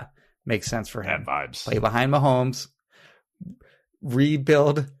think makes sense for him. Bad vibes. Play behind Mahomes,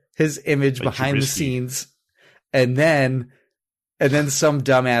 rebuild his image like behind Trubisky. The scenes. And then some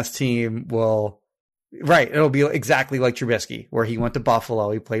dumbass team will, right. It'll be exactly like Trubisky, where he went to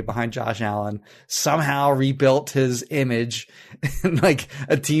Buffalo. He played behind Josh Allen, somehow rebuilt his image, and like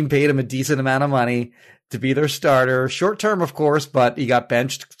a team paid him a decent amount of money to be their starter. Short term, of course, but he got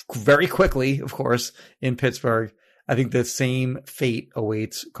benched very quickly, of course, in Pittsburgh. I think the same fate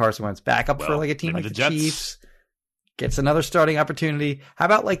awaits Carson Wentz. Back up for like a team like the Chiefs. Gets another starting opportunity. How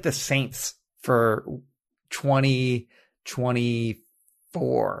about like the Saints for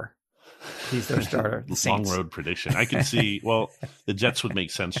 2024? He's their starter. The Long Saints. road prediction. I can see, well, the Jets would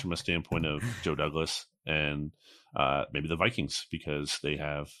make sense from a standpoint of Joe Douglas and maybe the Vikings because they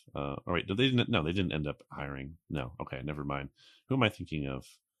have, they didn't end up hiring. No. Okay. Never mind. Who am I thinking of?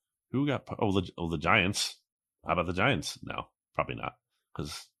 Who got, the Giants. How about the Giants? No, probably not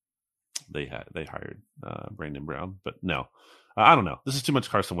because they hired Brandon Brown, but no. I don't know. This is too much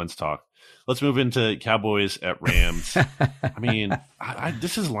Carson Wentz talk. Let's move into Cowboys at Rams. I mean,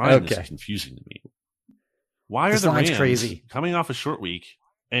 this line is confusing to me. Why are the Rams crazy? Coming off a short week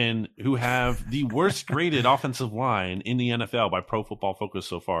and who have the worst graded offensive line in the NFL by Pro Football Focus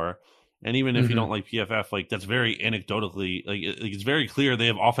so far? And even if you don't like PFF, like that's very anecdotally, like it's very clear they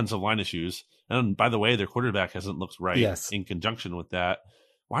have offensive line issues. And by the way, their quarterback hasn't looked right in conjunction with that.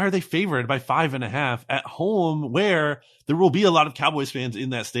 Why are they favored by 5.5 at home where there will be a lot of Cowboys fans in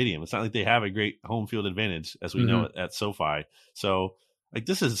that stadium? It's not like they have a great home field advantage as we know at SoFi. So like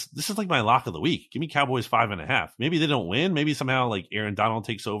this is like my lock of the week. Give me Cowboys 5.5. Maybe they don't win. Maybe somehow like Aaron Donald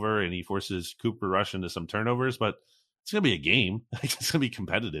takes over and he forces Cooper Rush into some turnovers, but it's going to be a game. It's going to be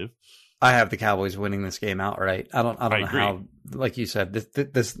competitive. I have the Cowboys winning this game outright. I don't know how, like you said,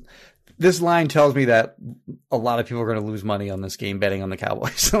 this line tells me that a lot of people are going to lose money on this game betting on the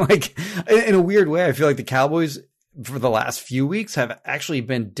Cowboys. So like in a weird way, I feel like the Cowboys for the last few weeks have actually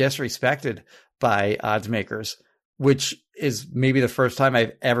been disrespected by odds makers, which is maybe the first time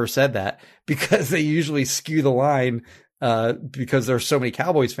I've ever said that because they usually skew the line because there's so many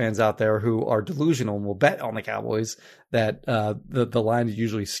Cowboys fans out there who are delusional and will bet on the Cowboys that the line is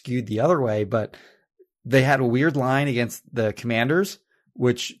usually skewed the other way. But they had a weird line against the Commanders,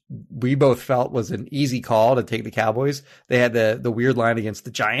 which we both felt was an easy call to take the Cowboys. They had the weird line against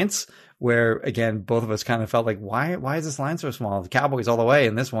the Giants, where again, both of us kind of felt like, why is this line so small? The Cowboys all the way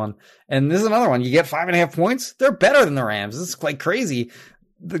in this one. And this is another one. You get 5.5 points. They're better than the Rams. This is quite crazy.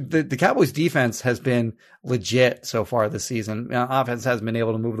 The Cowboys defense has been legit so far this season. Offense hasn't been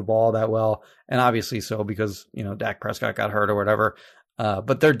able to move the ball that well. And obviously so because, Dak Prescott got hurt or whatever.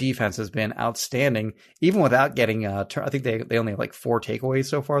 But their defense has been outstanding, even without getting, I think they only have like 4 takeaways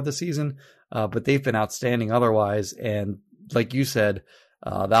so far this season. But they've been outstanding otherwise. And like you said,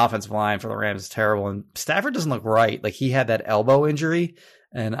 the offensive line for the Rams is terrible. And Stafford doesn't look right. Like he had that elbow injury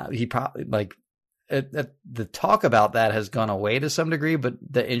and he probably the talk about that has gone away to some degree, but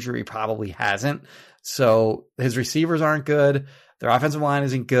the injury probably hasn't. So his receivers aren't good. Their offensive line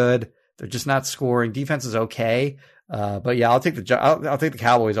isn't good. They're just not scoring. Defense is okay. But yeah, I'll take the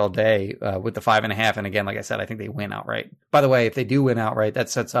Cowboys all day, with the 5.5. And again, like I said, I think they win outright. By the way, if they do win outright, that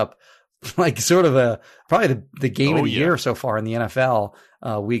sets up like sort of probably the game of the year so far in the NFL,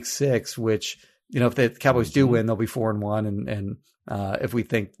 week 6, which, if the Cowboys do win, they'll be 4-1. And if we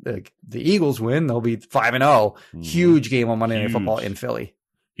think the Eagles win, they'll be 5-0. Huge game on Monday Night Football in Philly.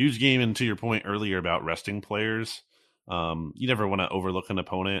 Huge game. And to your point earlier about resting players, you never want to overlook an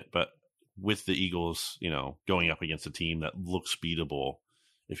opponent, but with the Eagles, going up against a team that looks beatable,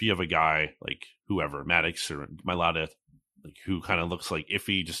 if you have a guy like whoever, Maddox or Mailata, like who kind of looks like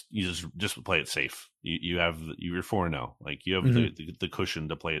iffy, just play it safe. You're 4-0. Like you have the cushion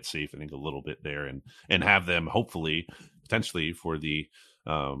to play it safe. I think a little bit there, and have them hopefully potentially for the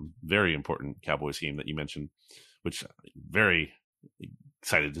very important Cowboys game that you mentioned, which very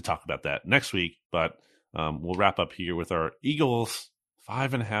excited to talk about that next week. But we'll wrap up here with our Eagles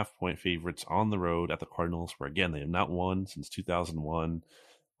 5.5 point favorites on the road at the Cardinals, where again, they have not won since 2001.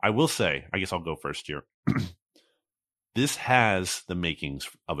 I will say, I guess I'll go first here. This has the makings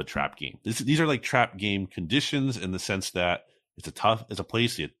of a trap game. These are like trap game conditions in the sense that it's a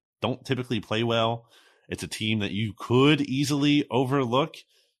place you don't typically play well. It's a team that you could easily overlook.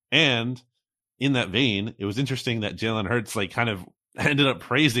 And in that vein, it was interesting that Jalen Hurts kind of ended up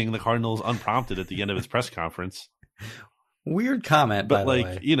praising the Cardinals unprompted at the end of his press conference. Weird comment, but by the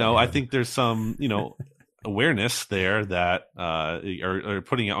way. Yeah. I think there's some, awareness there that are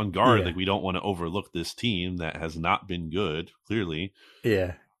putting it on guard. Yeah. Like, we don't want to overlook this team that has not been good, clearly.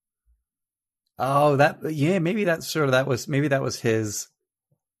 Yeah. Oh, maybe that was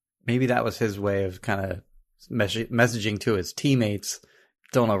his way of kind of messaging to his teammates,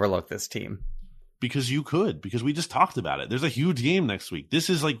 don't overlook this team. Because we just talked about it. There's a huge game next week.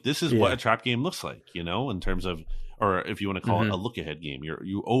 This is what a trap game looks like, in terms of, or if you want to call it a look ahead game,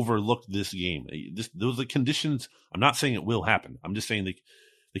 you overlook this game. Those are the conditions. I'm not saying it will happen. I'm just saying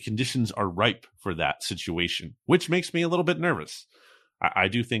the conditions are ripe for that situation, which makes me a little bit nervous. I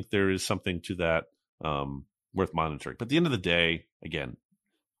do think there is something to that worth monitoring. But at the end of the day, again,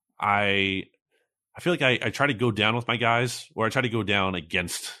 I feel like I try to go down with my guys, or I try to go down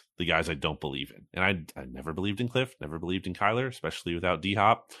against the guys I don't believe in. And I never believed in Cliff, never believed in Kyler, especially without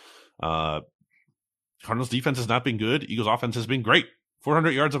D-Hop. Cardinals defense has not been good. Eagles offense has been great. 400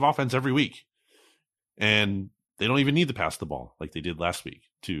 yards of offense every week. And they don't even need to pass the ball like they did last week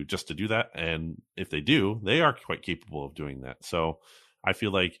to do that. And if they do, they are quite capable of doing that. So I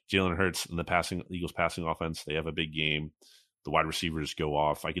feel like Jalen Hurts and the Eagles passing offense, they have a big game. The wide receivers go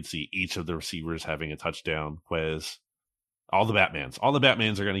off. I could see each of the receivers having a touchdown. Quez, all the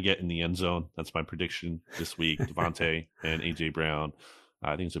Batmans are going to get in the end zone. That's my prediction this week. Devontae and AJ Brown.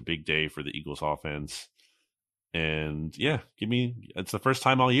 I think it's a big day for the Eagles offense. And yeah, it's the first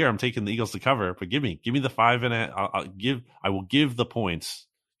time all year I'm taking the Eagles to cover, but give me the 5.5. I will give the points.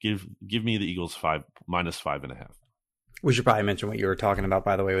 Give me the Eagles -5.5. We should probably mention what you were talking about,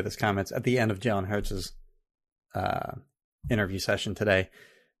 by the way, with his comments at the end of Jalen Hurts' interview session today.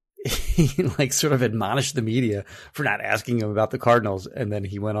 He sort of admonished the media for not asking him about the Cardinals, and then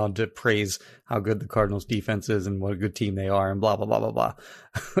he went on to praise how good the Cardinals defense is and what a good team they are, and blah blah blah blah blah.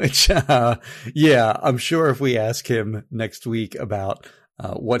 Which, I'm sure if we ask him next week about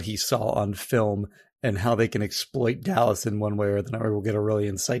what he saw on film and how they can exploit Dallas in one way or another, we'll get a really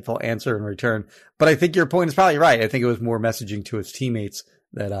insightful answer in return. But I think your point is probably right. I think it was more messaging to his teammates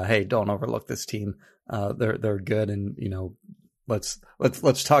that, hey, don't overlook this team. They're good, and let's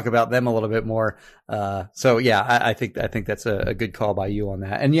talk about them a little bit more. I think that's a good call by you on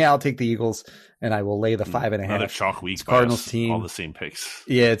that. And I'll take the Eagles, and I will lay the 5.5. Another chalk week. Cardinals team, all the same picks.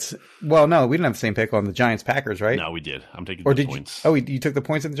 Yeah, no, we didn't have the same pick on the Giants Packers, right? No, we did. I'm taking the points. You took the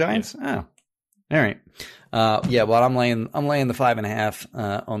points of the Giants? Yeah. Oh, all right. Well, I'm laying the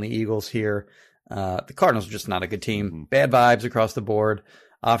 5.5 on the Eagles here. The Cardinals are just not a good team. Mm-hmm. Bad vibes across the board.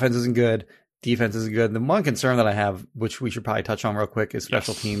 Offense isn't good. Defense isn't good. The one concern that I have, which we should probably touch on real quick, is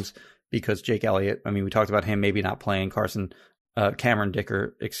special teams, because Jake Elliott, we talked about him maybe not playing. Cameron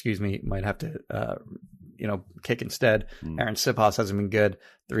Dicker, might have to, kick instead. Aaron Siposs hasn't been good.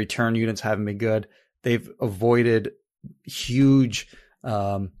 The return units haven't been good. They've avoided huge,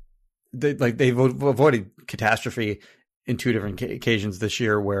 they've avoided catastrophe in two different occasions this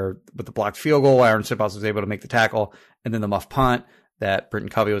year, where with the blocked field goal, Aaron Siposs was able to make the tackle, and then the muff punt that Britton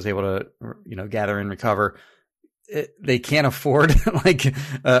Covey was able to, gather and recover. They can't afford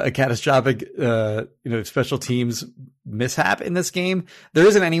a catastrophic, special teams mishap in this game. There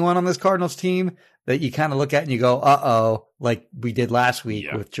isn't anyone on this Cardinals team that you kind of look at and you go, uh-oh, like we did last week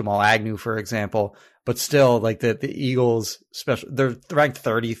with Jamal Agnew, for example. But still, the Eagles they're ranked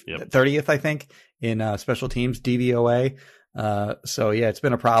 30th, I think, in special teams, DVOA. It's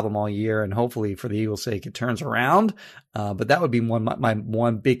been a problem all year, and hopefully for the Eagles' sake, it turns around. But that would be my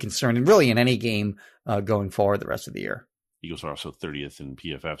one big concern, and really in any game going forward the rest of the year. Eagles are also 30th in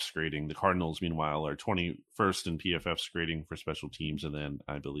PFF grading. The Cardinals, meanwhile, are 21st in PFF grading for special teams, and then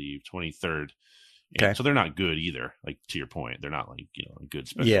I believe 23rd. Okay. So they're not good either. To your point, they're not a good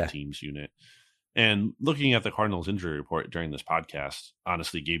special teams unit. And looking at the Cardinals injury report during this podcast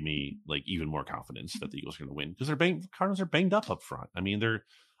honestly gave me even more confidence that the Eagles are going to win, because Cardinals are banged up front. I don't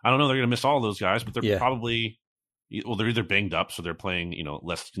know, they're going to miss all of those guys, but they're probably, they're either banged up, so they're playing,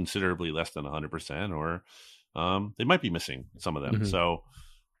 considerably less than 100%, or they might be missing some of them. Mm-hmm. So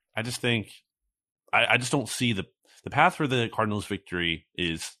I just think, I just don't see the path for the Cardinals victory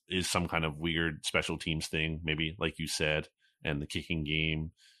is some kind of weird special teams thing, maybe like you said, and the kicking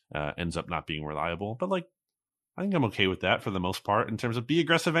game ends up not being reliable. But I think I'm okay with that for the most part, in terms of be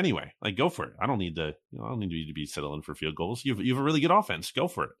aggressive anyway. Go for it. I don't need to, I don't need you to be settling for field goals. You have a really good offense. Go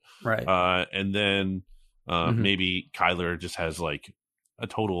for it. Right. And then maybe Kyler just has a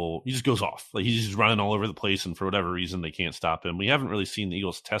total, he just goes off. He's just running all over the place, and for whatever reason, they can't stop him. We haven't really seen the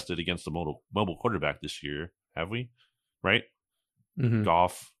Eagles tested against a mobile quarterback this year, have we? Right? Mm-hmm.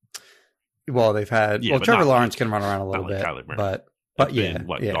 Goff. Well, they've had, Trevor Lawrence can run around a little bit, Kyler Murray. but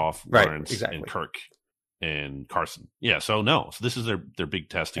Goff, Lawrence, and Kirk. and Carson. Yeah, so no. So this is their big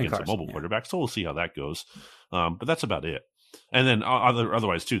test against a mobile quarterback. So we'll see how that goes. But that's about it. And then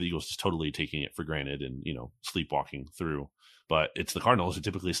otherwise, too, the Eagles just totally taking it for granted and, sleepwalking through. But it's the Cardinals who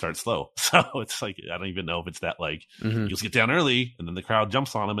typically start slow. So it's like, I don't even know if it's that like Eagles get down early and then the crowd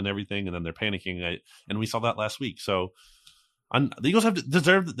jumps on them and everything. And then they're panicking. And we saw that last week. So the Eagles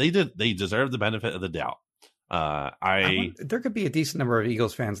deserve the benefit of the doubt. There could be a decent number of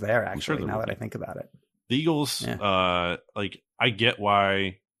Eagles fans there, actually, now that I think about it. The Eagles, I get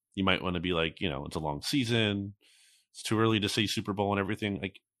why you might want to be like, it's a long season. It's too early to say Super Bowl and everything.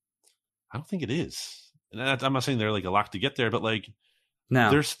 Like, I don't think it is. And I'm not saying they're like a lock to get there, but like,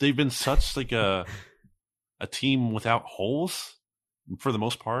 no, they've been such like a team without holes for the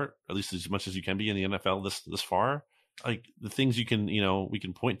most part, at least as much as you can be in the NFL this far. Like the things you can, we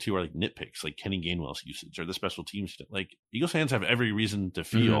can point to are like nitpicks, like Kenny Gainwell's usage or the special teams. Like Eagles fans have every reason to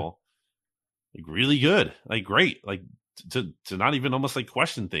feel like really good, like great, like to not even almost like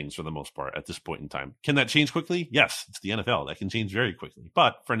question things for the most part at this point in time. Can that change quickly? Yes, it's the NFL. That can change very quickly.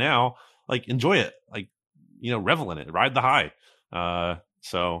 But for now, like enjoy it, like, revel in it, ride the high.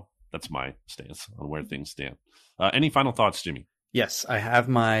 So that's my stance on where things stand. Any final thoughts, Jimmy? Yes, I have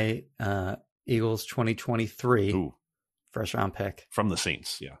my Eagles 2023 first round pick from the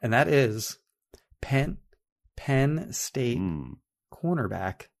Saints. Yeah. And that is Penn State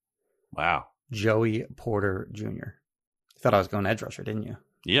cornerback. Wow. Joey Porter Jr. You thought I was going edge rusher, didn't you?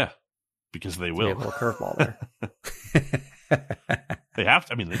 Yeah, because they will. They have a little curveball there. They have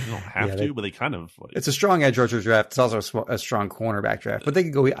to. I mean, they don't have to, but they kind of. Like, it's a strong edge rusher draft. It's also a strong cornerback draft. But they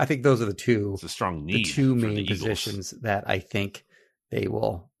could go. I think those are the two. It's a strong need. The two main positions that I think they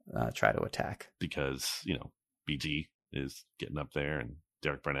will try to attack. Because BG is getting up there, and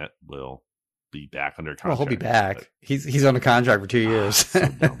Derek Barnett will be back under contract. Well, he'll be back. But he's on a contract for 2 years. So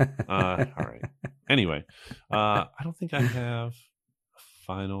dumb. All right. Anyway, I don't think I have a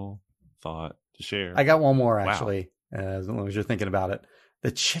final thought to share. I got one more, actually, as long as you're thinking about it.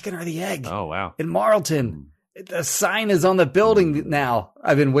 The chicken or the egg. Oh, wow. In Marlton. The sign is on the building now.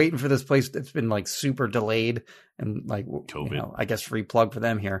 I've been waiting for this place. It's been like super delayed and like COVID. I guess free plug for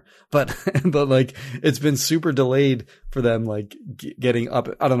them here, but like it's been super delayed for them. Like getting up.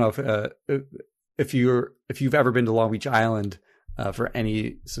 I don't know if you've ever been to Long Beach Island for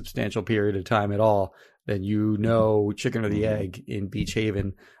any substantial period of time at all, then chicken or the egg in Beach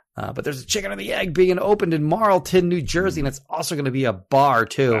Haven. But there's a chicken or the egg being opened in Marlton, New Jersey, and it's also going to be a bar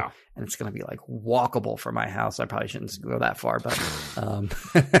too. Wow. And it's going to be like walkable from my house. I probably shouldn't go that far, but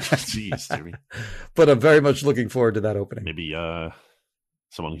jeez, Jimmy. But I'm very much looking forward to that opening. Maybe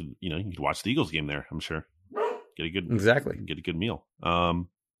someone could, you could watch the Eagles game there. I'm sure get a good meal. All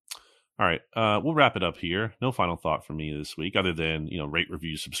right, we'll wrap it up here. No final thought from me this week, other than rate,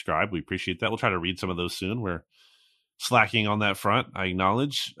 review, subscribe. We appreciate that. We'll try to read some of those soon. We're slacking on that front, I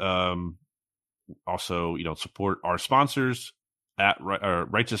acknowledge. Also, support our sponsors at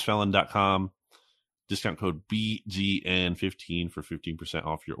righteousfelon.com. Discount code BGN15 for 15%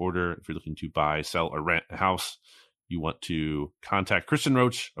 off your order. If you're looking to buy, sell, or rent a house, you want to contact Kristen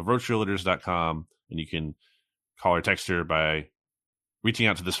Roach of RoachRealtors.com, and you can call or text her by reaching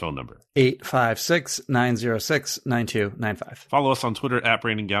out to this phone number. 856-906-9295. Follow us on Twitter at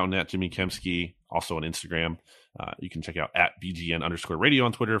Brandon Gouton, at Jimmy Kemsky, also on Instagram. You can check out at BGN_radio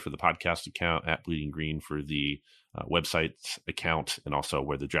on Twitter for the podcast account, at Bleeding Green for the website account, and also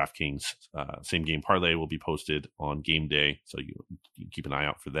where the DraftKings same game parlay will be posted on game day. So you can keep an eye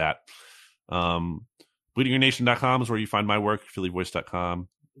out for that. BleedingGreenNation.com is where you find my work. PhillyVoice.com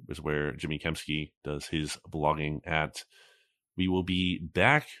is where Jimmy Kemsky does his blogging at. We will be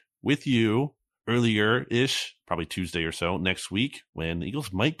back with you earlier-ish, probably Tuesday or so, next week, when the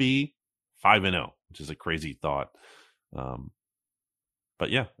Eagles might be 5-0, which is a crazy thought. But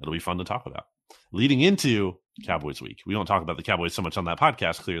yeah, it'll be fun to talk about. Leading into Cowboys week. We don't talk about the Cowboys so much on that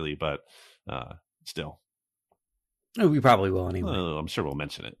podcast, clearly, but still. We probably will anyway. I'm sure we'll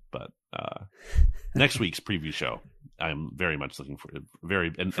mention it, but next week's preview show, I'm very much looking for it.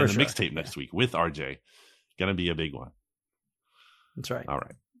 And the mixtape next week with RJ. Gonna be a big one. That's right. All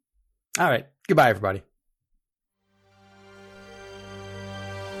right. All right. Goodbye, everybody.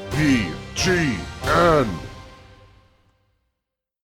 BGN